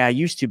same way I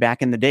used to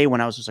back in the day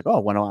when I was just like, oh,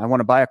 when I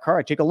want to buy a car,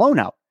 I take a loan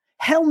out.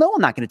 Hell no,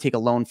 I'm not going to take a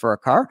loan for a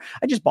car.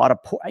 I just bought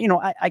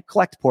I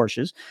collect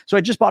Porsches. So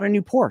I just bought a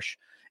new Porsche.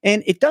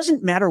 And it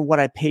doesn't matter what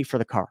I pay for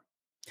the car,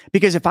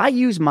 because if I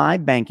use my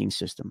banking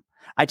system,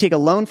 I take a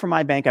loan from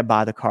my bank, I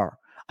buy the car.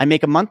 I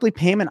make a monthly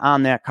payment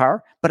on that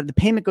car, but the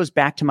payment goes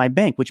back to my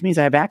bank, which means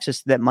I have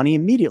access to that money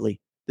immediately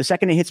the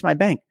second it hits my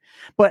bank.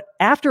 But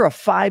after a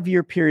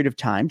 5-year period of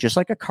time, just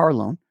like a car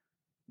loan,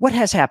 what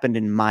has happened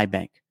in my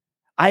bank?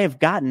 I have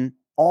gotten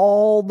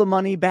all the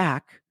money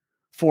back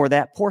for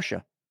that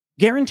Porsche.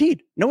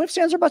 Guaranteed. No ifs,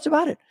 ands, or buts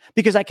about it,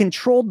 because I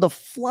controlled the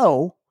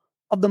flow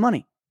of the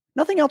money.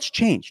 Nothing else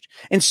changed.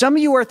 And some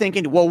of you are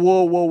thinking,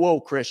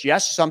 whoa, Chris,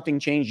 yes, something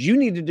changed. You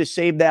needed to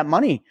save that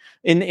money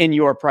in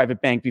your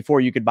private bank before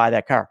you could buy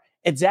that car.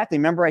 Exactly.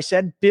 Remember I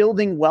said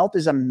building wealth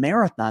is a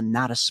marathon,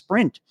 not a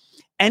sprint.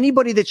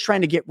 Anybody that's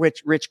trying to get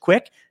rich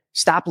quick,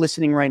 stop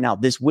listening right now.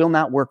 This will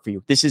not work for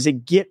you. This is a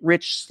get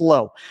rich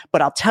slow.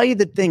 But I'll tell you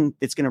the thing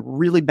that's going to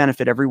really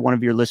benefit every one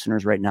of your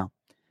listeners right now.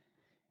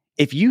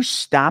 If you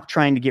stop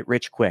trying to get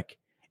rich quick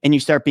and you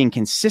start being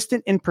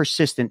consistent and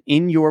persistent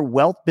in your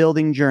wealth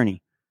building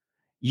journey,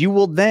 you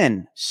will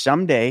then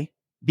someday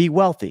be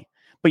wealthy.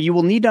 But you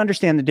will need to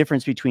understand the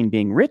difference between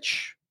being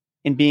rich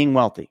and being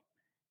wealthy.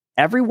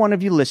 Every one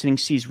of you listening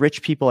sees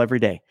rich people every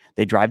day.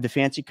 They drive the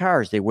fancy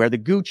cars. They wear the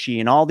Gucci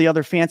and all the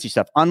other fancy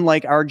stuff.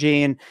 Unlike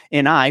RJ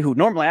and I, who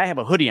normally I have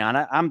a hoodie on.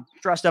 I'm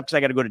dressed up because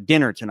I got to go to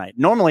dinner tonight.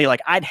 Normally,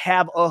 I'd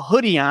have a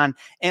hoodie on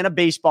and a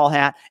baseball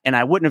hat, and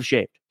I wouldn't have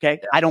shaved.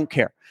 Okay. Yeah. I don't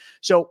care.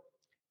 So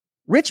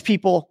rich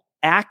people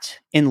act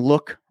and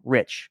look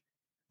rich.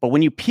 But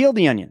when you peel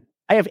the onion,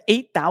 I have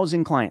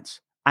 8,000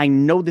 clients. I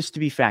know this to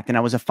be fact. And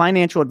I was a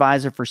financial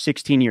advisor for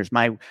 16 years.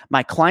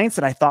 My clients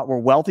that I thought were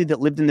wealthy, that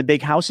lived in the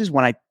big houses,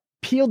 when I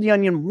peeled the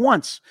onion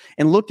once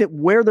and looked at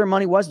where their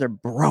money was, they're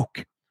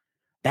broke.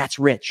 That's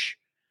rich.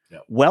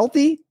 Yep.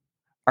 Wealthy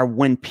are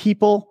when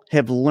people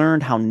have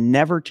learned how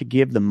never to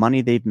give the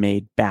money they've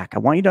made back. I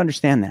want you to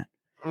understand that.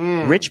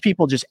 Rich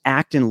people just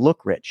act and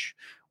look rich.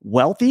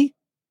 Wealthy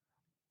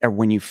are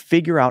when you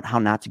figure out how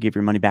not to give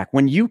your money back.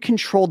 When you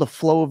control the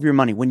flow of your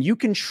money, when you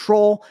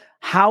control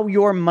how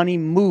your money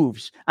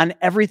moves on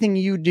everything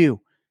you do,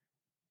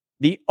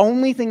 the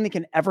only thing that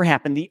can ever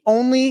happen, the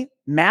only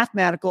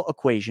mathematical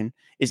equation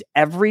is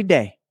every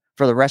day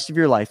for the rest of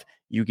your life,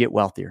 you get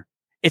wealthier.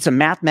 It's a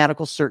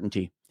mathematical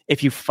certainty.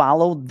 If you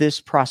follow this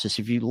process,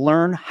 if you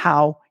learn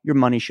how your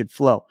money should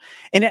flow.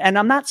 And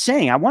I'm not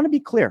saying, I want to be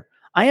clear,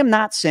 I am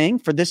not saying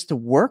for this to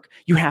work,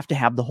 you have to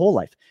have the whole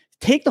life.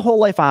 Take the whole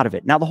life out of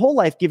it. Now, the whole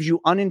life gives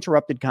you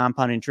uninterrupted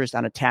compound interest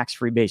on a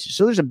tax-free basis.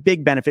 So there's a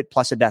big benefit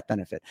plus a death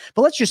benefit.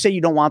 But let's just say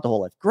you don't want the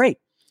whole life. Great.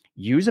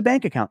 Use a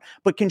bank account,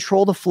 but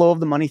control the flow of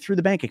the money through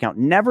the bank account.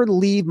 Never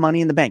leave money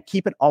in the bank.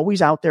 Keep it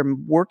always out there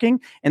working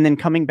and then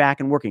coming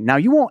back and working. Now,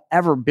 you won't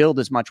ever build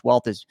as much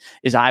wealth as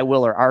I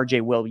will or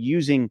RJ will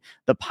using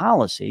the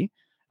policy.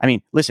 I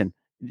mean, listen,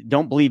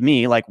 don't believe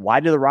me.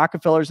 Why do the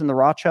Rockefellers and the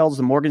Rothschilds,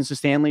 the Morgans, the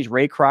Stanleys,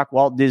 Ray Kroc,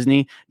 Walt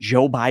Disney,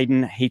 Joe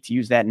Biden, I hate to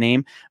use that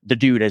name, the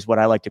dude is what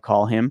I like to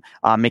call him,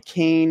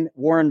 McCain,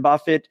 Warren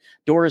Buffett,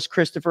 Doris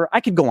Christopher,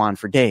 I could go on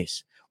for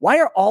days. Why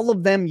are all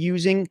of them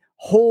using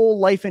whole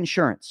life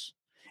insurance?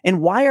 And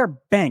why are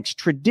banks,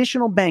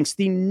 traditional banks,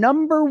 the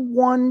number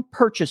one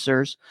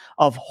purchasers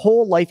of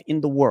whole life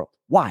in the world?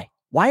 Why?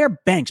 Why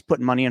are banks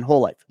putting money in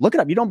whole life? Look it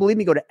up. You don't believe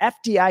me? Go to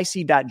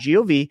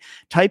FDIC.gov,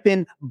 type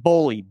in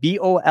BOLI,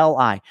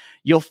 B-O-L-I.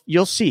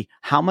 You'll see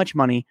how much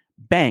money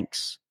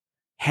banks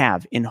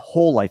have in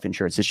whole life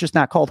insurance. It's just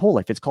not called whole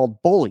life. It's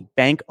called BOLI,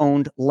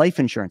 bank-owned life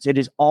insurance. It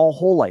is all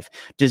whole life,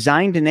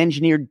 designed and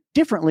engineered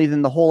differently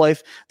than the whole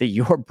life that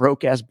your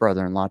broke-ass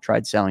brother-in-law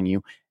tried selling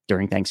you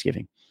during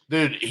Thanksgiving.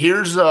 Dude,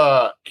 here's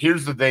the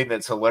thing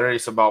that's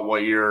hilarious about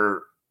what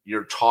you're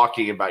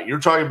talking about. You're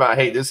talking about,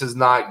 hey, this is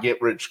not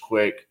get rich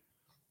quick.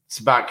 It's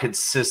about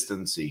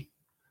consistency.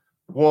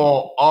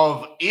 Well,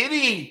 of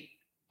any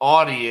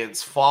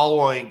audience,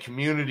 following,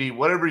 community,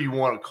 whatever you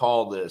want to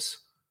call this,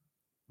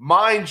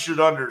 mine should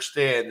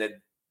understand that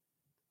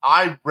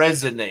I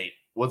resonate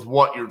with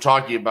what you're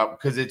talking about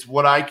because it's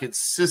what I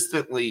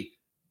consistently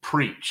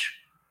preach.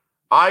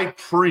 I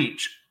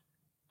preach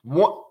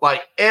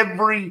like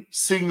every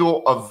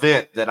single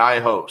event that I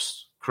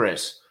host,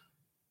 Chris.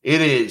 It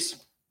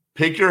is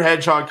pick your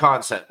hedgehog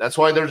concept. That's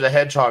why there's a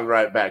hedgehog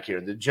right back here.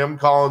 The Jim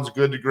Collins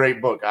Good to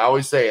Great book. I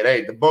always say it.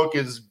 Hey, the book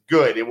is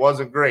good. It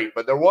wasn't great,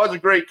 but there was a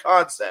great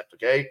concept,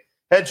 okay?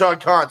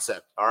 Hedgehog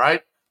concept, all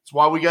right? That's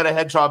why we got a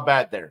hedgehog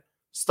bat there.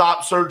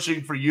 Stop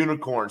searching for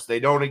unicorns.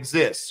 They don't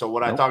exist. So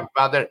what I talked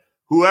about there,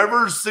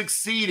 whoever's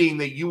succeeding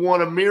that you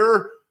want to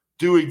mirror,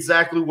 do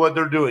exactly what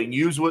they're doing.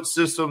 Use what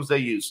systems they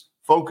use.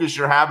 Focus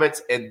your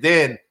habits. And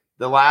then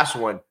the last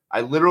one, I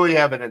literally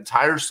have an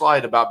entire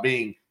slide about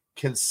being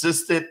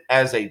consistent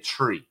as a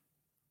tree.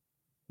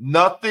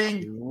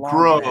 Nothing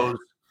grows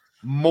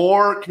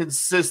more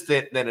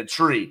consistent than a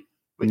tree.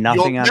 But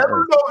Nothing you'll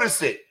never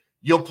notice it.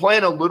 You'll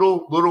plant a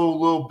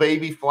little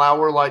baby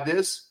flower like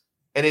this,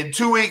 and in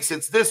 2 weeks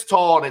it's this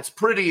tall and it's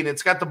pretty and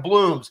it's got the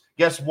blooms.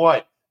 Guess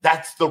what?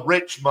 That's the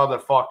rich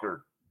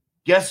motherfucker.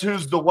 Guess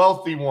who's the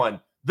wealthy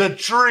one? The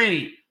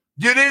tree.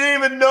 You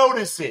didn't even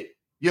notice it.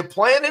 You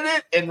planted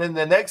it, and then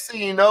the next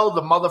thing you know,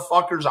 the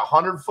motherfucker's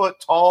 100 foot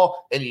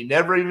tall, and you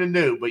never even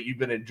knew, but you've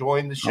been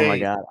enjoying the shade. Oh my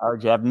God,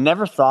 RJ, I've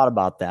never thought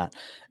about that.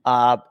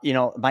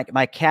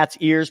 My cat's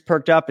ears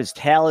perked up. His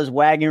tail is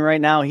wagging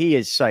right now. He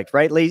is psyched,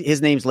 right?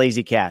 His name's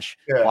Lazy Cash.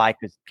 Yeah. Why?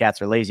 Because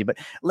cats are lazy. But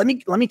let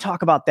me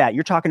talk about that.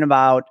 You're talking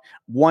about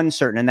one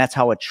certain, and that's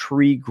how a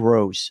tree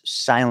grows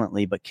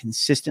silently, but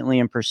consistently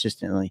and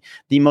persistently.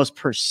 The most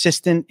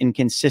persistent and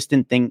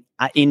consistent thing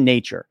in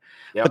nature.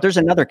 Yep. But there's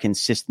another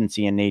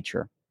consistency in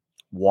nature: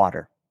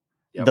 water,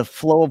 the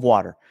flow of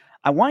water.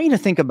 I want you to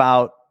think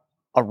about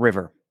a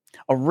river.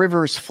 A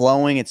river is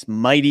flowing. It's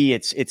mighty.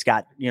 It's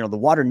got, the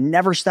water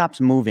never stops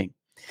moving.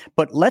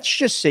 But let's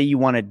just say you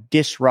want to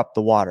disrupt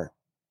the water.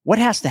 What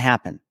has to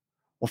happen?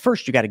 Well,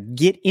 first you got to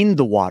get in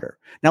the water.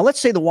 Now, let's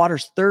say the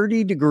water's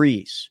 30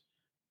 degrees.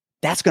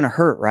 That's going to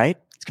hurt, right?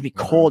 It's going to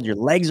be cold. Your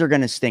legs are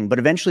going to sting, but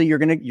eventually you're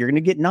going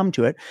to get numb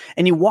to it.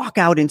 And you walk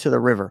out into the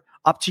river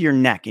up to your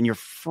neck and you're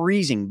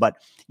freezing. But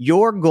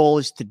your goal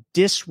is to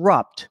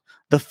disrupt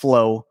the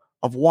flow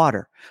of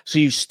water. So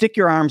you stick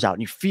your arms out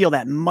and you feel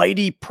that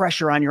mighty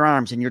pressure on your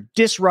arms and you're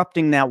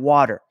disrupting that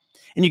water.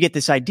 And you get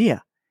this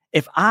idea.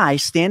 If I,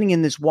 standing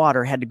in this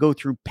water, had to go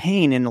through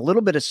pain and a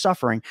little bit of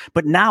suffering,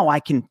 but now I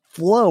can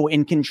flow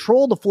and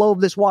control the flow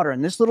of this water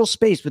in this little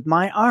space with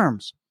my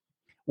arms.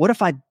 What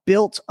if I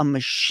built a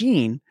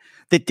machine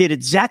that did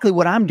exactly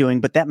what I'm doing,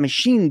 but that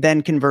machine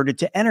then converted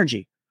to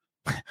energy?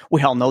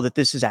 We all know that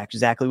this is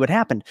exactly what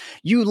happened.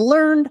 You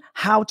learned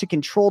how to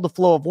control the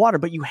flow of water,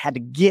 but you had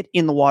to get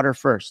in the water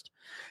first.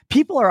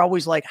 People are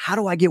always like, how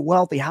do I get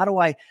wealthy? How do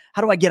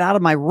I get out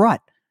of my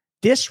rut?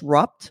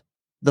 Disrupt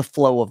the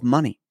flow of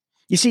money.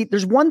 You see,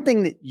 there's one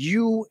thing that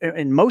you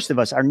and most of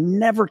us are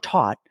never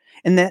taught,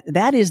 and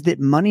that is that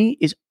money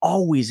is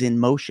always in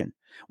motion.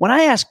 When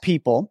I ask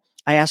people,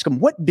 I ask them,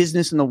 what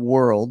business in the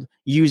world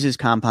uses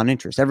compound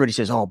interest? Everybody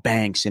says, oh,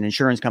 banks and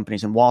insurance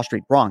companies and Wall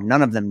Street. Wrong.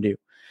 None of them do.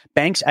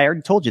 Banks, I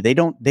already told you, they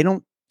don't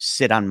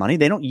sit on money.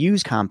 They don't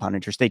use compound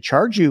interest. They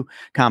charge you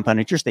compound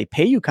interest. They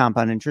pay you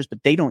compound interest,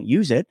 but they don't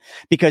use it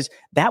because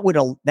that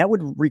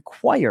would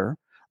require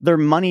their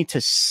money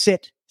to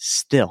sit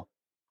still.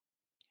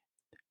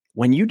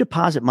 When you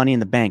deposit money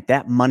in the bank,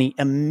 that money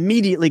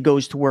immediately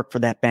goes to work for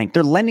that bank.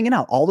 They're lending it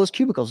out. All those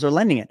cubicles, they're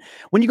lending it.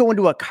 When you go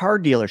into a car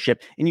dealership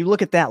and you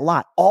look at that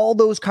lot, all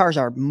those cars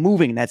are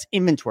moving. That's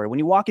inventory. When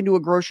you walk into a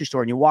grocery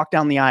store and you walk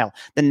down the aisle,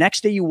 the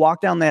next day you walk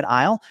down that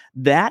aisle,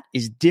 that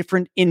is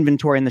different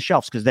inventory in the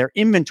shelves because their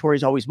inventory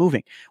is always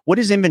moving. What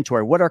is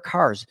inventory? What are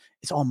cars?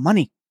 It's all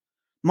money.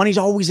 Money's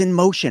always in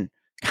motion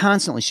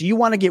constantly. So you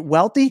want to get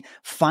wealthy?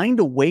 Find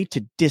a way to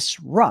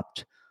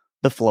disrupt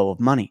the flow of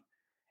money.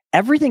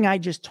 Everything I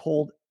just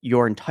told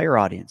your entire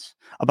audience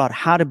about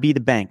how to be the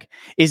bank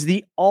is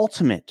the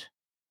ultimate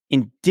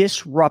in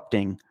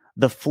disrupting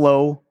the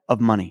flow of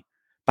money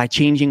by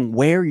changing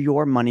where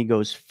your money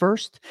goes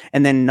first.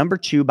 And then number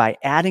two, by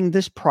adding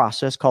this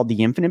process called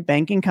the infinite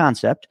banking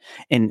concept.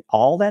 And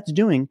all that's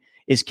doing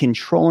is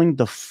controlling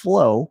the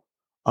flow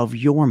of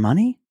your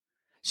money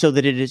so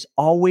that it is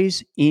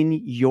always in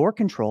your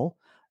control,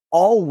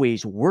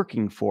 always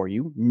working for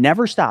you,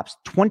 never stops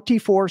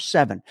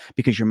 24/7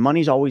 because your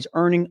money's always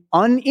earning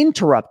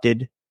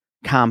uninterrupted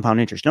compound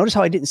interest. Notice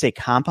how I didn't say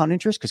compound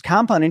interest, because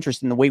compound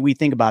interest in the way we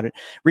think about it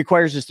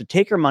requires us to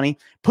take our money,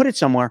 put it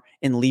somewhere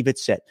and leave it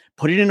sit.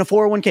 Put it in a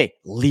 401k,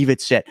 leave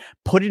it sit.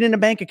 Put it in a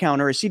bank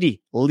account or a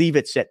CD, leave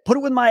it sit. Put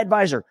it with my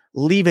advisor,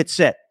 leave it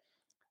sit.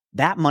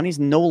 That money's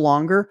no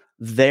longer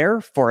there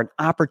for an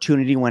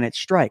opportunity when it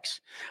strikes.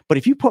 But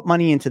if you put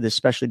money into this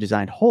specially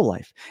designed whole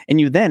life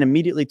and you then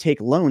immediately take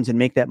loans and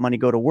make that money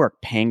go to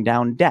work, paying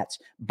down debts,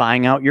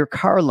 buying out your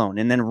car loan,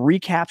 and then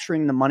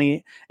recapturing the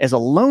money as a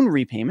loan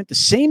repayment, the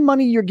same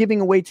money you're giving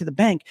away to the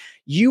bank,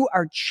 you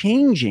are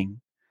changing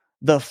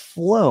the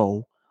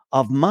flow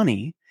of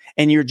money.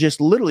 And you're just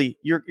literally,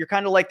 you're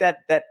kind of like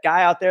that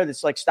guy out there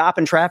that's like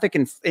stopping traffic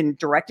and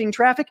directing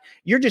traffic.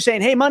 You're just saying,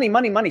 hey,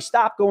 money,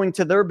 stop going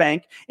to their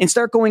bank and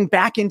start going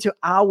back into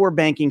our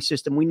banking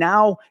system. We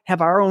now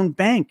have our own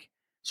bank.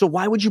 So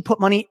why would you put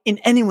money in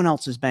anyone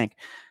else's bank?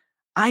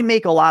 I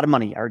make a lot of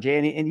money,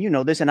 RJ, and you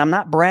know this, and I'm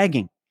not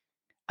bragging.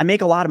 I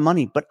make a lot of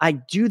money, but I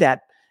do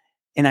that,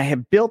 and I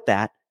have built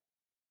that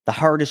the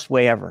hardest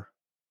way ever,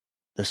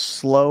 the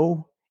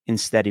slow and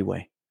steady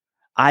way.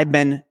 I've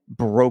been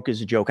broke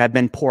as a joke. I've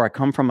been poor. I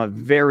come from a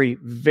very,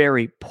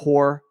 very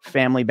poor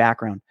family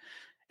background,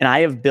 and I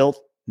have built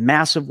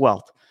massive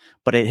wealth,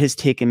 but it has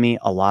taken me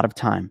a lot of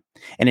time,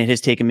 and it has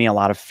taken me a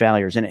lot of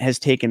failures, and it has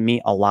taken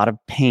me a lot of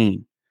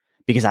pain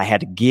because I had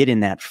to get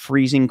in that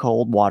freezing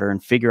cold water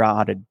and figure out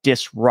how to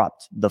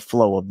disrupt the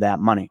flow of that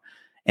money.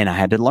 And I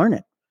had to learn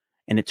it,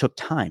 and it took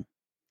time.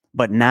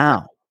 But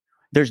now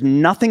there's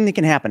nothing that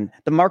can happen.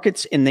 The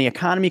markets in the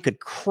economy could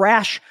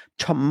crash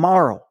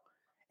tomorrow.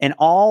 And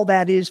all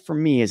that is for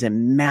me is a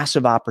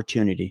massive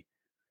opportunity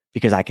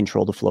because I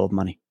control the flow of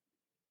money.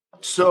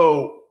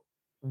 So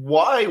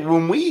why,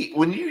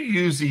 when you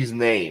use these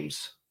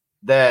names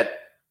that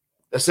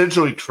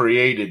essentially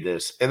created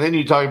this, and then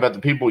you talk about the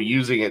people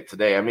using it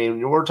today, I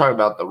mean, we're talking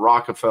about the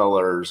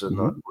Rockefellers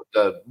and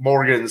the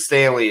Morgan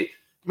Stanley. I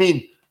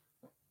mean,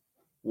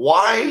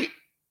 why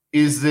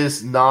is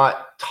this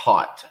not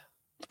taught?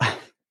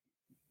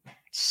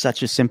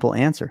 Such a simple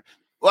answer.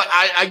 Well,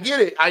 I get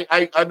it.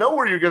 I know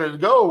where you're going to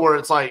go, where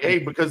it's like, hey,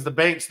 because the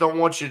banks don't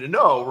want you to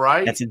know,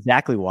 right? That's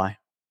exactly why.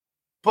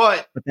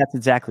 But that's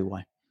exactly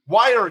why.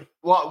 Why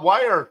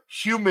are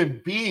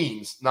human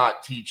beings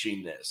not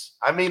teaching this?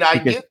 I mean, I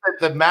get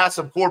that the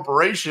massive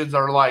corporations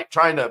are like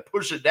trying to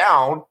push it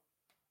down.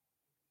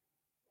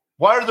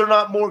 Why are there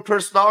not more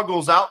Chris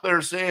Naugles out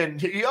there saying,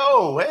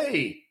 yo,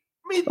 hey?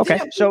 I mean, okay,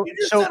 damn, so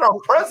said our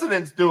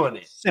president's doing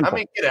it. Simple. I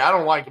mean, I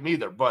don't like him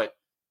either, but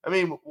I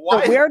mean,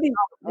 why? So we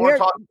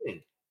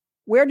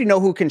already know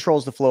who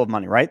controls the flow of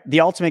money, right?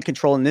 The ultimate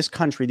control in this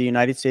country, the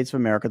United States of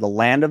America, the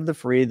land of the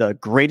free, the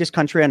greatest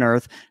country on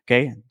earth,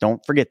 okay,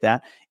 don't forget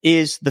that,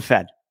 is the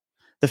Fed.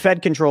 The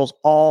Fed controls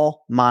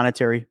all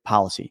monetary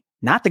policy,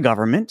 not the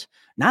government,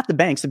 not the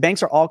banks. The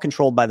banks are all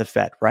controlled by the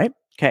Fed, right?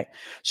 Okay,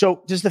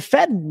 so does the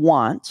Fed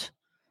want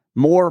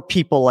more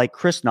people like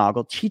Chris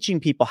Naugle teaching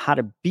people how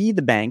to be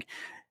the bank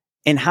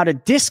and how to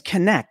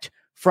disconnect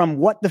from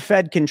what the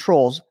Fed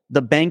controls,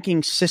 the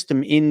banking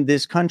system in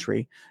this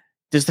country?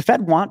 Does the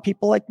Fed want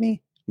people like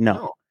me?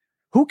 No.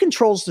 Who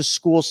controls the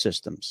school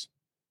systems?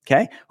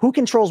 Okay. Who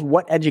controls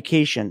what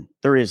education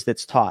there is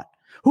that's taught?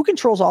 Who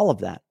controls all of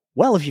that?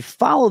 Well, if you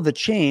follow the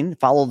chain,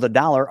 follow the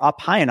dollar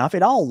up high enough,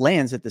 it all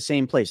lands at the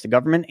same place, the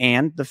government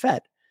and the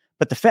Fed.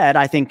 But the Fed,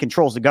 I think,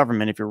 controls the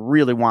government if you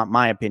really want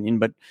my opinion,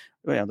 but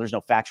there's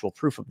no factual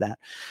proof of that.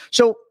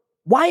 So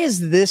why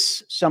is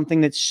this something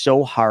that's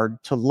so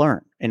hard to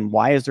learn? And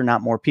why is there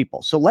not more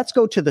people? So let's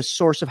go to the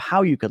source of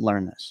how you could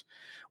learn this.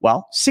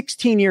 Well,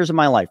 16 years of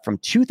my life, from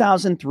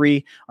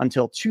 2003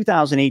 until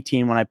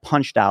 2018, when I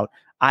punched out,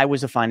 I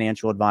was a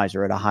financial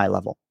advisor at a high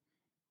level.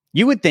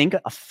 You would think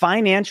a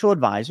financial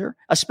advisor,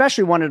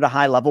 especially one at a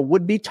high level,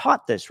 would be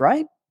taught this,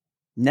 right?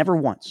 Never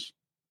once.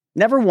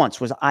 Never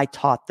once was I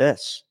taught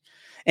this.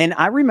 And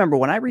I remember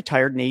when I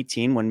retired in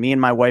 18, when me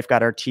and my wife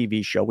got our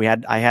TV show,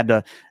 I had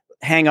to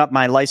hang up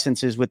my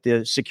licenses with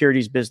the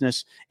securities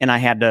business, and I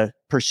had to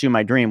pursue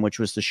my dream, which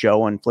was the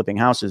show and flipping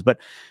houses. But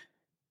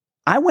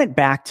I went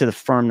back to the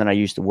firm that I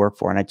used to work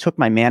for, and I took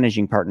my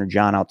managing partner,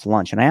 John, out to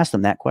lunch, and I asked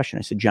him that question.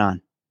 I said,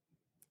 John,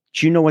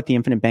 do you know what the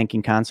infinite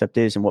banking concept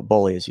is and what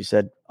bully is? He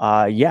said,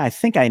 yeah, I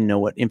think I know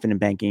what infinite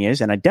banking is,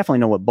 and I definitely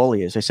know what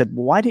bully is. I said,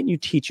 well, why didn't you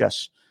teach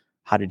us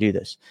how to do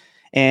this?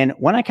 And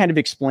when I kind of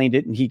explained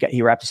it, and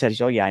he wrapped his head, he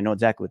said, oh, yeah, I know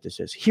exactly what this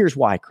is. Here's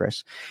why,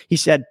 Chris. He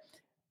said,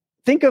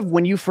 think of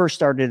when you first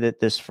started at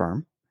this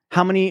firm.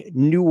 How many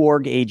new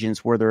org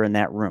agents were there in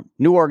that room?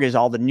 New org is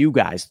all the new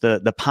guys,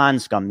 the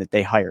pond scum that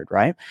they hired,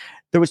 right?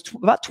 There was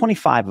about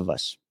 25 of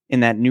us in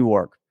that new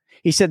org.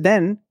 He said,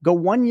 then go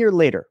 1 year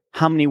later.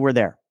 How many were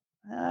there?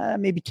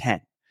 Maybe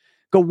 10.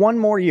 Go one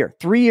more year,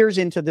 3 years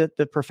into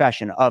the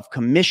profession of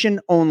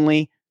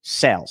commission-only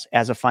sales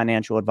as a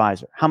financial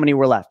advisor. How many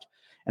were left?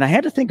 And I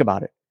had to think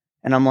about it.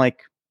 And I'm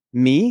like,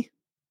 me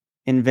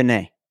and Vinay.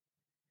 And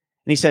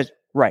he says,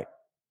 right,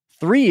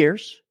 3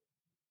 years.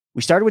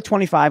 We started with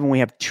 25 and we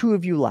have 2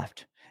 of you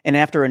left. And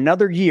after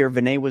another year,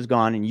 Vinay was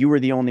gone and you were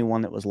the only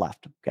one that was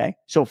left. Okay.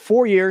 So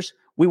 4 years,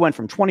 we went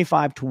from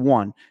 25 to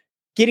 1.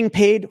 getting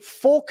paid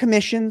full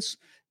commissions,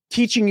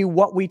 teaching you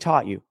what we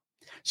taught you.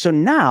 So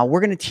now we're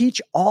going to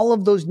teach all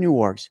of those new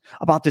orgs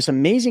about this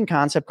amazing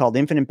concept called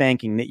infinite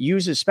banking that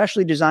uses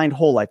specially designed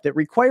whole life that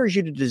requires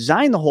you to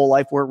design the whole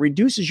life where it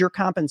reduces your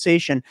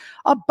compensation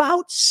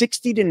about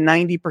 60 to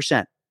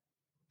 90%.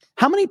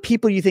 How many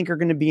people do you think are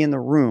going to be in the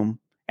room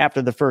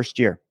after the first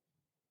year?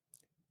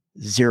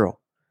 Zero.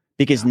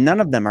 Because none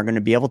of them are going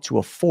to be able to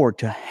afford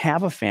to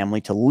have a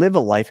family, to live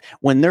a life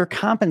when their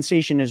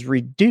compensation is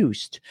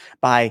reduced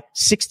by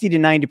 60 to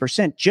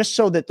 90%, just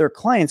so that their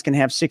clients can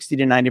have 60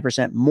 to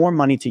 90% more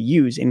money to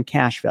use in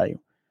cash value.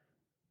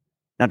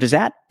 Now, does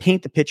that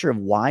paint the picture of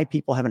why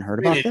people haven't heard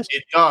about this?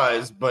 It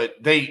does, but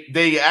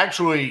they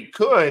actually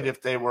could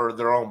if they were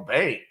their own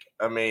bank.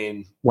 I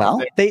mean,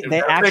 well, they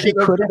actually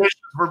could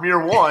from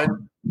year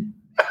one.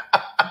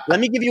 Let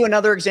me give you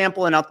another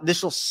example, and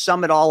this will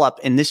sum it all up.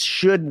 And this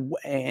should,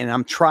 and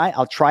I'll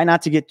try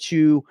not to get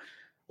too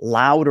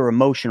loud or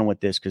emotional with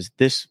this because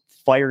this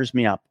fires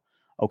me up.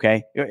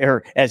 Okay,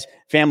 or as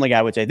Family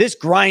Guy would say, this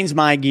grinds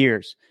my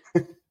gears.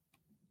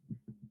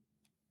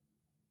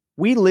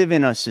 We live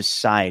in a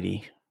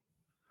society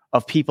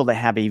of people that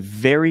have a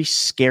very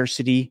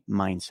scarcity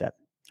mindset.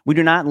 We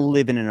do not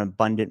live in an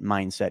abundant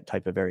mindset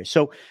type of area.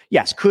 So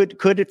yes,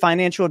 could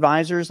financial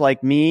advisors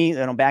like me,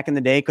 back in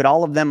the day, could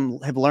all of them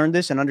have learned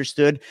this and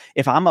understood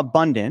if I'm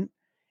abundant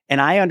and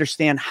I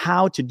understand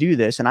how to do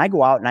this and I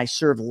go out and I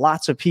serve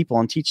lots of people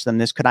and teach them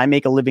this, could I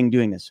make a living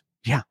doing this?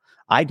 Yeah,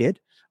 I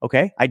did.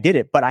 Okay, I did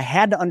it, but I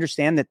had to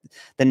understand that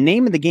the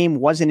name of the game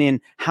wasn't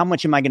in how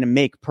much am I going to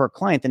make per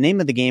client. The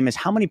name of the game is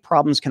how many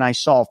problems can I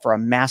solve for a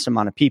mass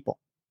amount of people.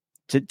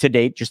 To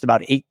date, just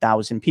about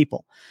 8,000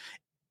 people.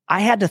 I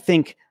had to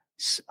think,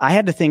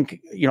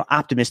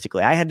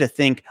 optimistically. I had to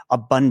think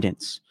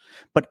abundance.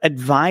 But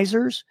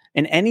advisors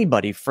and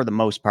anybody, for the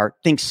most part,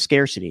 thinks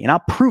scarcity, and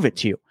I'll prove it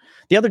to you.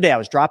 The other day, I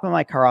was dropping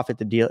my car off at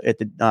the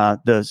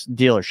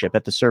dealership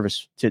at the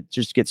service to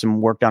just get some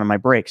work done on my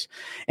brakes,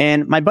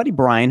 and my buddy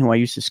Brian, who I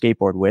used to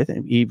skateboard with,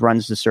 and he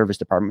runs the service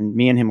department.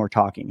 Me and him were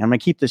talking. I'm going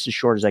to keep this as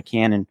short as I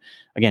can, and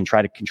again,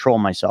 try to control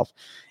myself.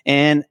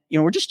 And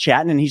we're just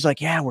chatting, and he's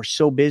like, "Yeah, we're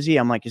so busy."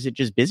 I'm like, "Is it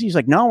just busy?" He's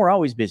like, "No, we're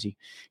always busy."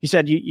 He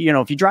said,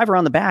 "If you drive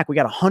around the back, we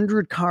got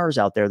 100 cars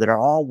out there that are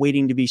all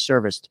waiting to be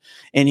serviced."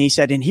 And he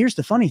said, "And here's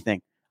the funny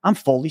thing: I'm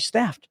fully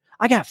staffed.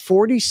 I got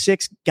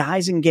 46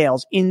 guys and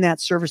gals in that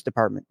service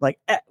department. Like,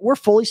 we're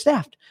fully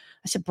staffed."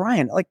 I said,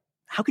 "Brian, like,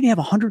 how can you have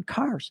 100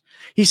 cars?"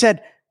 He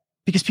said,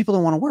 "Because people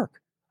don't want to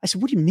work." I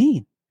said, "What do you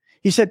mean?"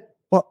 He said,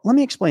 "Well, let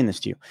me explain this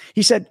to you."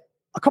 He said,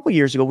 "A couple of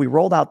years ago, we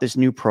rolled out this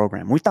new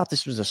program. We thought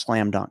this was a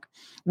slam dunk.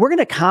 We're going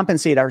to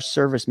compensate our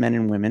servicemen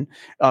and women,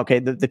 okay,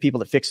 the people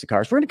that fix the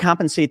cars. We're going to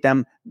compensate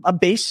them a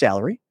base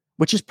salary,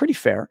 which is pretty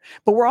fair,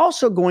 but we're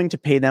also going to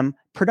pay them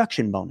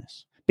production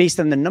bonus based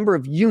on the number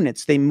of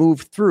units they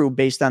move through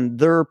based on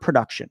their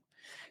production.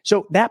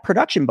 So that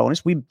production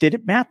bonus, we did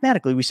it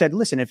mathematically. We said,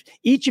 listen, if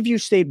each of you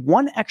stayed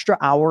 1 extra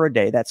hour a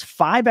day, that's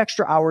 5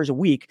 extra hours a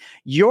week,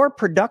 your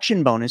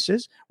production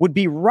bonuses would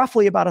be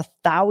roughly about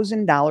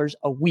 $1,000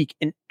 a week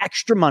in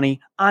extra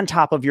money on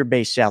top of your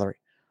base salary.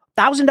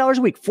 $1,000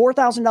 a week,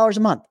 $4,000 a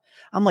month.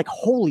 I'm like,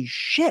 holy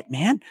shit,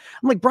 man.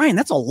 I'm like, Brian,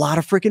 that's a lot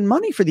of freaking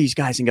money for these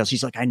guys and girls.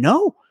 He's like, I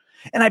know.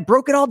 And I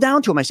broke it all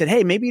down to him. I said,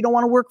 hey, maybe you don't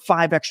want to work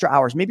 5 extra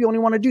hours. Maybe you only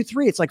want to do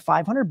 3. It's like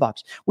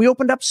 $500. We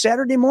opened up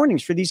Saturday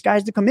mornings for these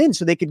guys to come in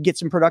so they could get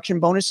some production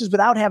bonuses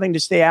without having to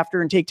stay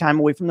after and take time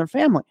away from their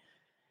family.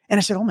 And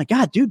I said, oh my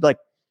God, dude, like,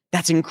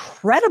 that's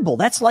incredible.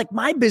 That's like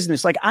my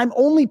business. Like, I'm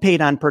only paid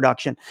on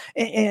production.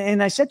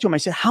 And I said to him, I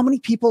said, how many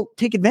people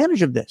take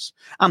advantage of this?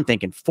 I'm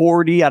thinking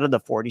 40 out of the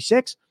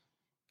 46.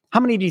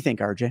 How many do you think,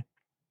 RJ?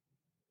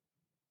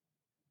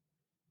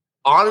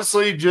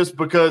 Honestly, just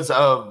because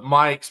of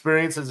my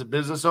experience as a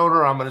business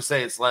owner, I'm going to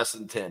say it's less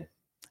than 10.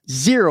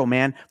 0,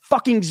 man.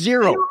 Fucking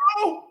 0.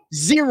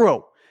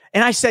 0.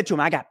 And I said to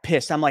him, I got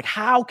pissed. I'm like,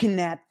 how can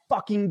that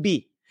fucking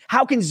be?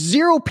 How can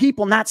 0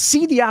 people not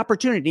see the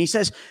opportunity? He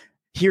says,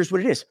 here's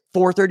what it is.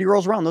 4:30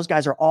 rolls around. Those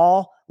guys are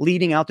all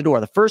leading out the door.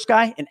 The first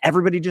guy, and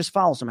everybody just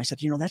follows him. I said,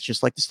 that's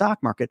just like the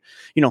stock market.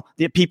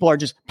 The people are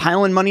just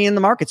piling money in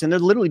the markets, and they're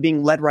literally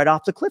being led right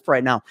off the cliff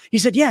right now. He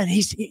said, yeah. And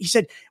he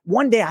said,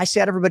 one day I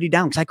sat everybody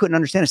down because I couldn't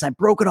understand this. I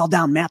broke it all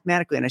down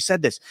mathematically, and I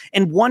said this.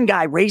 And one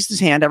guy raised his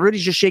hand.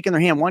 Everybody's just shaking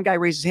their hand. One guy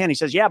raised his hand. He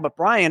says, yeah, but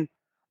Brian,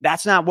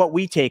 that's not what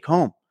we take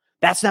home.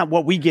 That's not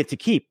what we get to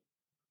keep.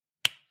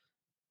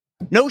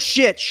 No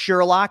shit,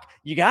 Sherlock.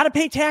 You got to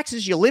pay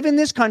taxes. You live in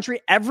this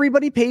country.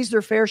 Everybody pays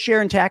their fair share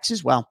in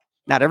taxes. Well,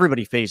 not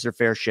everybody pays their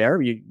fair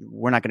share.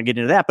 We're not going to get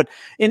into that. But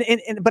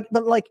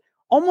but like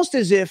almost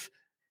as if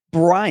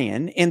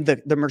Brian in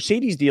the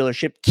Mercedes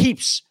dealership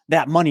keeps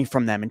that money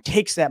from them and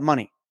takes that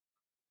money.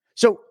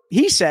 So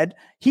he said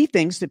he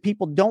thinks that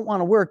people don't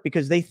want to work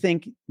because they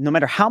think no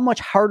matter how much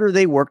harder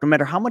they work, no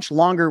matter how much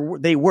longer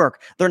they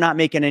work, they're not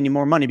making any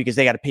more money because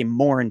they got to pay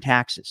more in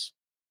taxes.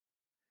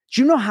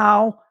 Do you know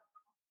how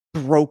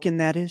broken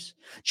that is?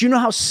 Do you know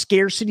how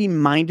scarcity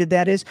minded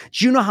that is?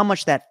 Do you know how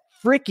much that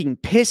freaking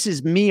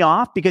pisses me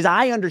off? Because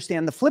I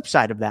understand the flip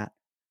side of that.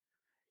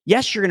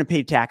 Yes, you're going to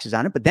pay taxes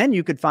on it, but then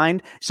you could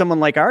find someone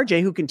like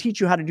RJ who can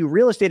teach you how to do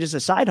real estate as a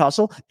side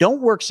hustle.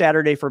 Don't work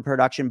Saturday for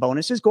production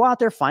bonuses. Go out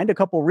there, find a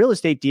couple real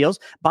estate deals,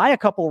 buy a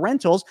couple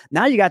rentals.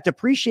 Now you got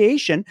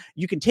depreciation.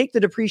 You can take the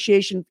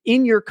depreciation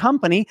in your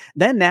company.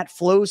 Then that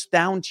flows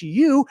down to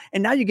you.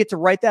 And now you get to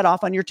write that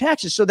off on your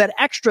taxes. So that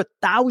extra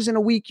 $1,000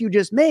 a week you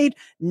just made,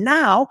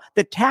 now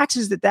the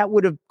taxes that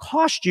would have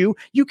cost you,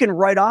 you can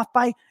write off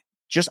by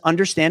just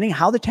understanding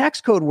how the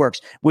tax code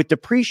works with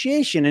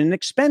depreciation and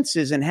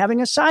expenses and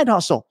having a side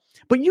hustle.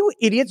 But you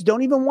idiots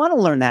don't even want to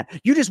learn that.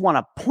 You just want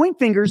to point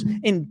fingers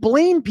and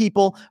blame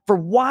people for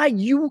why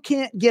you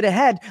can't get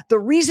ahead. The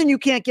reason you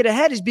can't get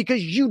ahead is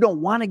because you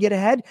don't want to get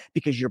ahead,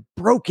 because you're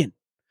broken.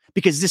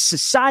 Because this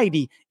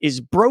society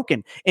is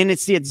broken. And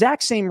it's the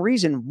exact same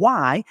reason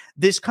why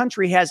this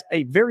country has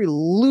a very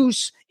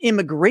loose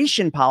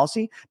immigration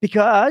policy.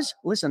 Because,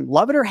 listen,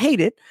 love it or hate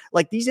it,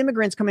 like these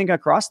immigrants coming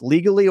across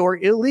legally or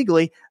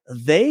illegally,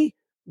 they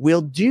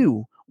will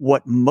do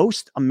what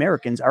most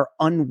Americans are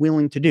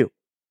unwilling to do.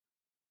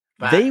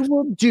 Facts. They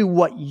will do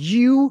what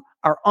you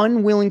are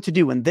unwilling to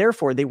do. And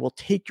therefore, they will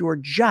take your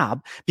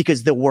job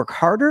because they'll work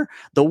harder,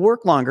 they'll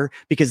work longer,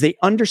 because they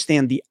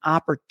understand the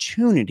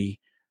opportunity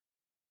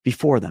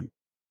before them.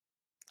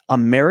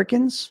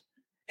 Americans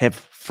have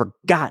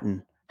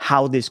forgotten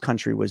how this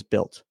country was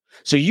built.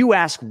 So you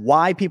ask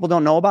why people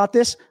don't know about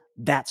this?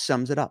 That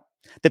sums it up.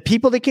 The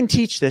people that can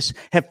teach this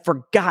have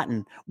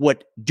forgotten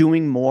what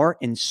doing more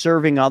and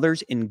serving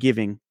others and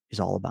giving is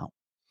all about.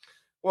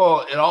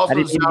 Well, it also I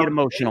didn't even get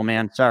emotional,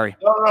 man. Sorry.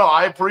 No,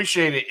 I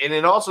appreciate it. And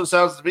it also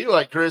sounds to me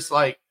like, Chris,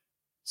 like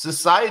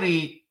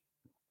society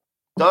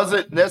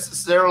doesn't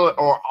necessarily,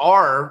 or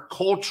our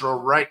culture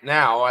right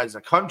now as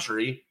a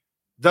country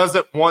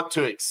doesn't want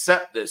to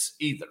accept this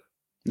either.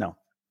 No,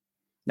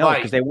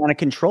 because they want to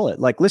control it.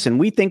 Like, listen,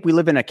 we think we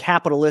live in a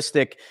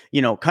capitalistic,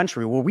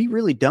 country. Well, we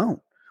really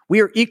don't. We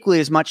are equally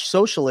as much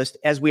socialist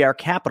as we are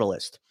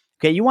capitalist.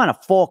 Okay, you want a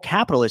full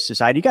capitalist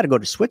society, you got to go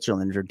to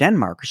Switzerland or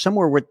Denmark or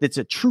somewhere where it's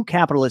a true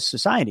capitalist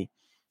society.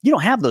 You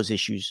don't have those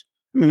issues.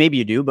 I mean, maybe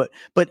you do,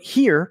 but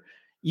here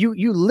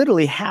you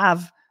literally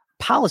have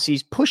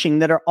policies pushing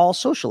that are all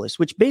socialist,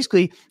 which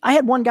basically, I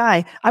had one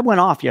guy, I went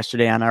off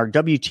yesterday on our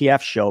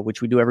WTF show,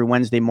 which we do every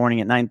Wednesday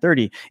morning at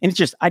 9:30.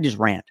 And I just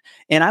rant.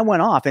 And I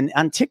went off, and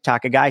on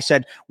TikTok, a guy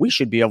said, we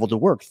should be able to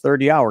work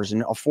 30 hours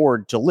and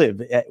afford to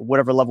live at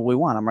whatever level we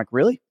want. I'm like,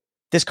 really?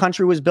 This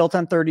country was built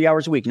on 30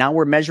 hours a week. Now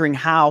we're measuring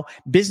how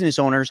business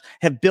owners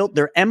have built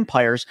their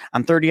empires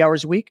on 30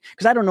 hours a week.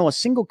 Because I don't know a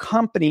single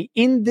company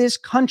in this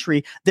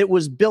country that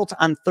was built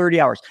on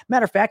 30 hours.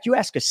 Matter of fact, you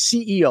ask a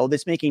CEO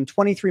that's making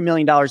 $23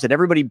 million that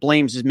everybody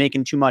blames is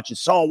making too much. And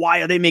so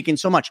why are they making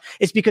so much?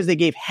 It's because they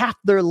gave half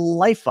their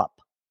life up,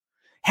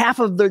 half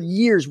of their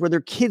years where their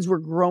kids were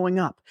growing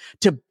up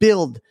to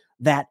build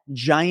that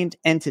giant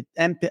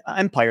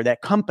empire,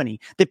 that company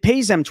that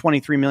pays them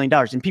 $23 million.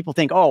 And people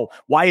think, oh,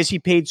 why is he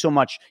paid so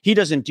much? He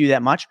doesn't do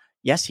that much.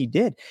 Yes, he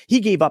did. He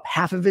gave up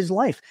half of his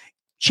life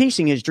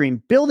chasing his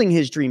dream, building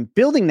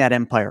that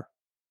empire.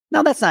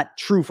 Now, that's not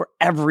true for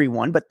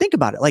everyone, but think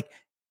about it. Like,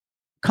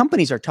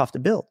 companies are tough to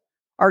build.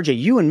 RJ,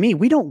 you and me,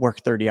 we don't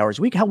work 30 hours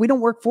a week. Hell, we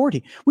don't work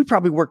 40. We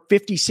probably work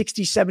 50,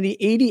 60, 70,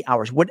 80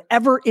 hours,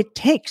 whatever it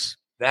takes.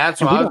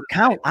 That's why we don't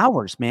count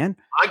hours, man.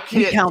 I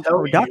can't count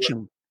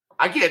production.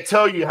 I can't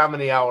tell you how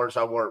many hours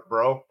I work,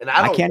 bro. And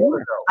I can't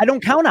either. I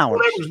don't count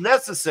hours. Whatever's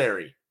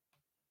necessary.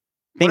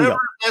 Bingo. Whatever's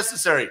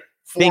necessary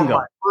for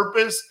my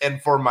purpose and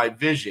for my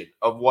vision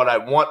of what I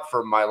want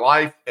for my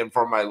life and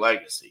for my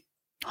legacy.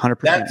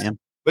 100%. Man.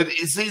 But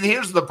you see,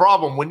 here's the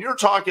problem. When you're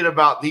talking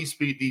about these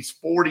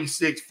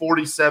 46,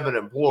 47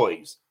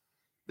 employees,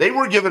 they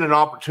were given an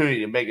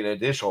opportunity to make an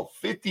additional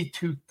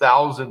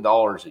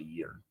 $52,000 a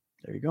year.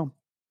 There you go.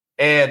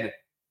 And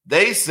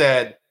they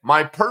said,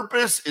 my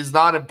purpose is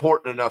not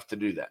important enough to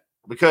do that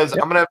because I'm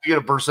going to have to get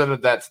a percent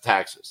of that to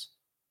taxes.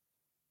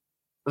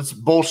 That's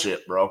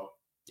bullshit, bro.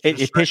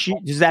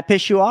 Does that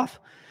piss you off?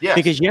 Yes.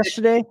 Because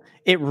yesterday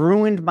it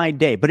ruined my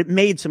day, but it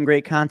made some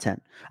great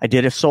content. I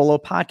did a solo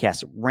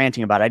podcast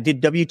ranting about it. I did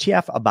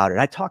WTF about it.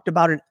 I talked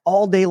about it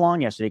all day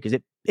long yesterday because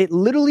it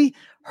literally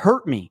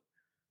hurt me.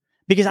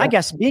 Because I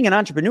guess being an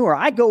entrepreneur,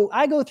 I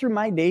go through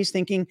my days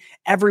thinking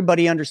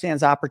everybody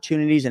understands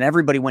opportunities and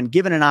everybody, when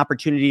given an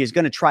opportunity, is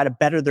going to try to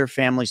better their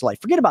family's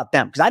life. Forget about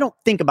them, because I don't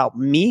think about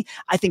me.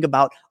 I think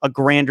about a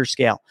grander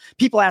scale.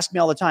 People ask me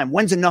all the time,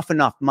 when's enough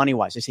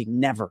money-wise? I say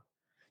never.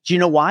 Do you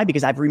know why?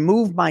 Because I've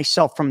removed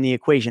myself from the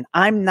equation.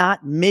 I'm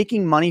not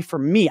making money for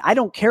me. I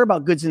don't care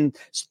about goods and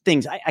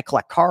things. I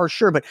collect cars,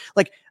 sure, but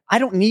like, I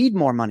don't need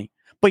more money.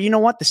 But you know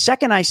what? The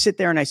second I sit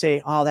there and I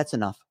say, oh, that's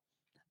enough,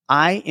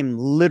 I am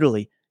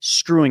literally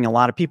screwing a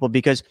lot of people,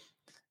 because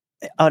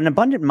an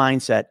abundant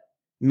mindset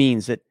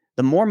means that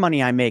the more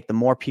money I make, the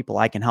more people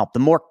I can help,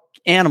 the more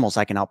animals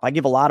I can help. I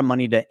give a lot of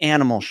money to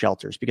animal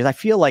shelters because I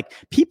feel like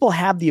people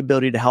have the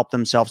ability to help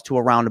themselves to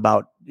a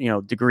roundabout,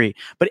 degree,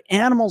 but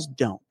animals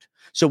don't.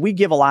 So we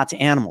give a lot to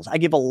animals. I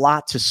give a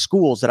lot to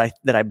schools that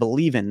I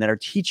believe in, that are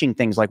teaching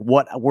things like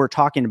what we're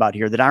talking about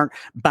here, that aren't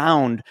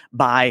bound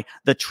by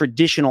the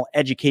traditional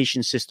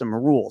education system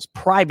rules.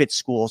 Private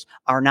schools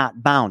are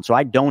not bound. So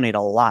I donate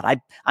a lot.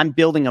 I'm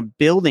building a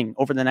building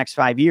over the next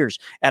 5 years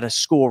at a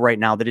school right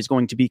now that is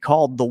going to be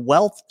called the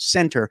Wealth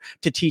Center,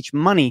 to teach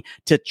money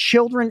to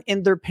children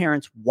and their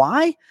parents.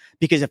 Why?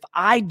 Because if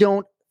I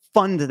don't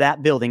fund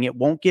that building, it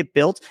won't get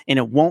built, and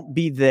it won't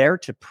be there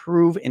to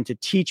prove and to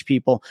teach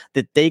people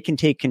that they can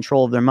take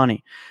control of their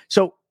money.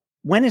 So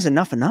when is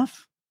enough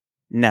enough?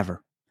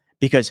 Never.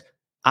 Because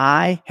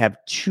I have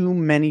too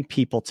many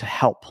people to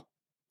help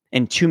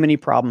and too many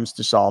problems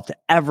to solve to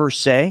ever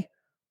say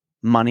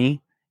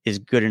money is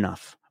good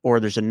enough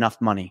or there's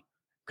enough money,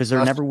 because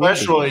there never will be.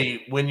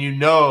 Especially when you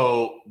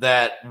know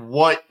that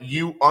what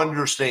you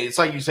understand, it's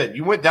like you said,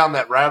 you went down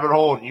that rabbit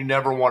hole and you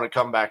never want to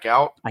come back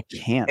out. I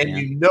can't. And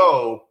man. you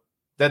know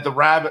that the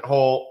rabbit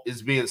hole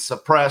is being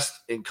suppressed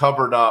and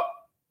covered up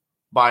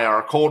by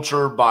our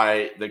culture,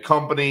 by the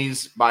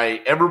companies,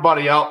 by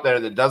everybody out there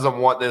that doesn't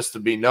want this to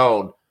be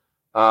known.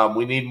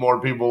 We need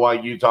more people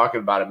like you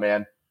talking about it,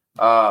 man.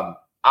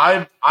 I'm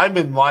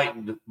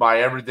enlightened by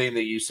everything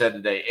that you said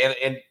today.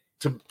 And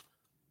to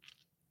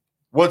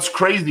what's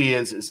crazy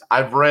is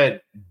I've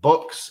read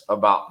books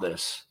about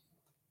this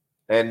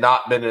and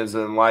not been as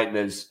enlightened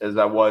as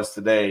I was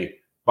today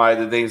by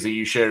the things that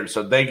you shared.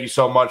 So thank you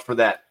so much for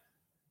that.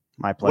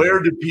 My pleasure.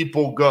 Where do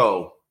people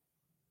go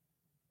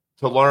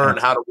to learn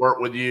how to work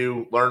with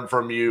you, learn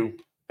from you,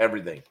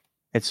 everything?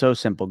 It's so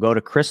simple. Go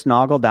to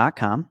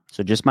chrisnaugle.com.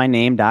 So just my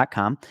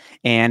name.com,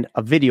 and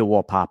a video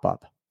will pop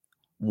up.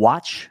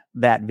 Watch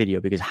that video,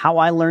 because how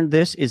I learned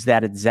this is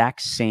that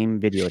exact same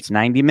video. It's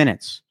 90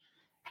 minutes.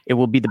 It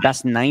will be the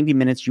best 90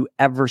 minutes you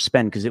ever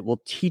spend, because it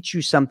will teach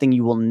you something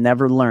you will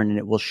never learn, and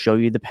it will show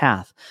you the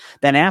path.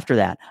 Then after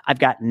that, I've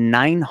got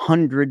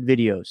 900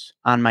 videos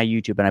on my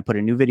YouTube, and I put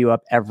a new video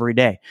up every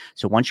day.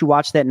 So once you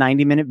watch that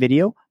 90-minute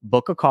video,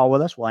 book a call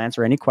with us. We'll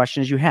answer any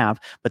questions you have,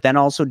 but then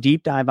also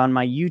deep dive on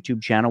my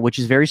YouTube channel, which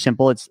is very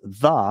simple. It's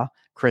the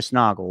Chris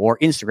Naugle, or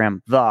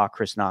Instagram, the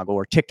Chris Naugle,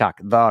 or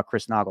TikTok, the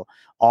Chris Naugle.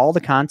 All the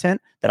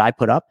content that I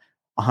put up,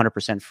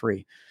 100%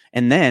 free.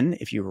 And then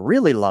if you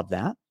really love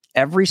that,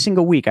 every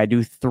single week, I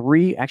do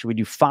we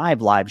do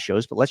 5 live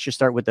shows, but let's just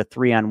start with the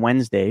 3 on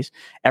Wednesdays.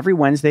 Every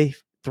Wednesday,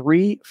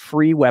 3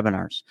 free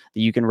webinars that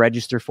you can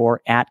register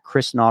for at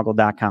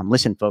chrisnaugle.com.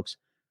 Listen, folks,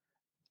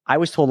 I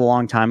was told a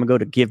long time ago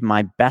to give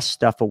my best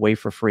stuff away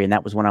for free, and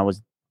that was when I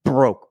was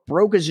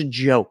broke as a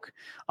joke.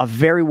 A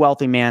very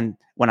wealthy man,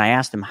 when I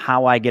asked him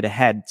how I get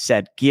ahead,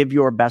 said, give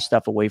your best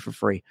stuff away for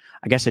free.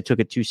 I guess I took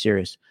it too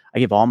serious. I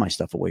give all my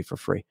stuff away for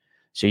free.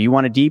 So you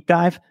want a deep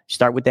dive?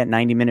 Start with that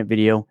 90-minute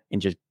video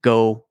and just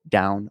go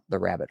down the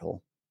rabbit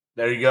hole.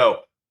 There you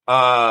go.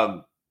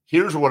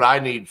 Here's what I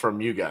need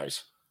from you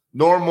guys.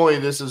 Normally,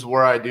 this is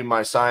where I do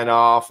my sign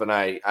off, and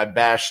I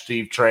bash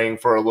Steve Trang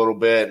for a little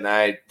bit, and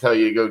I tell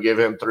you to go give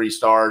him 3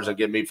 stars and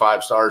give me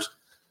 5 stars.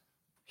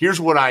 Here's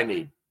what I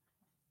need.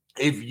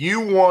 If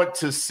you want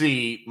to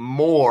see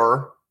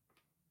more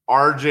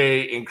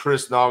RJ and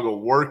Chris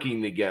Naugle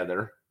working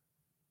together,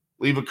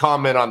 leave a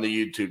comment on the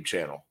YouTube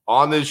channel.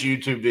 On this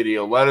YouTube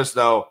video, let us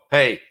know,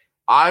 hey,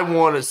 I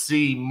want to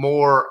see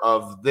more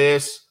of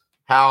this,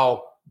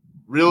 how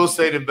real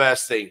estate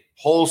investing,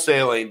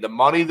 wholesaling, the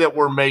money that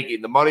we're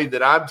making, the money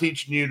that I'm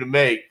teaching you to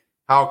make,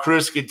 how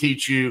Chris can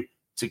teach you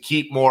to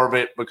keep more of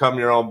it, become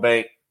your own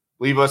bank.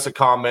 Leave us a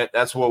comment.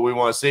 That's what we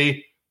want to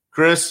see.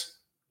 Chris,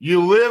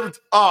 you lived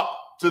up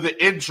to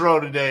the intro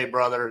today,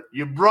 brother.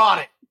 You brought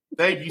it.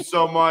 Thank you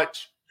so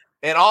much.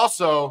 And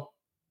also,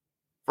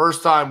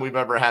 first time we've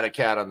ever had a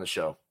cat on the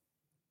show.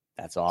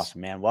 That's awesome,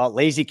 man. Well,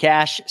 Lazy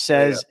Cash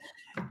says,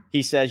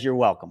 he says you're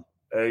welcome.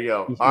 There you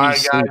go. All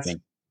right, guys.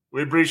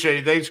 We appreciate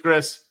it. Thanks,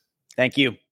 Chris. Thank you.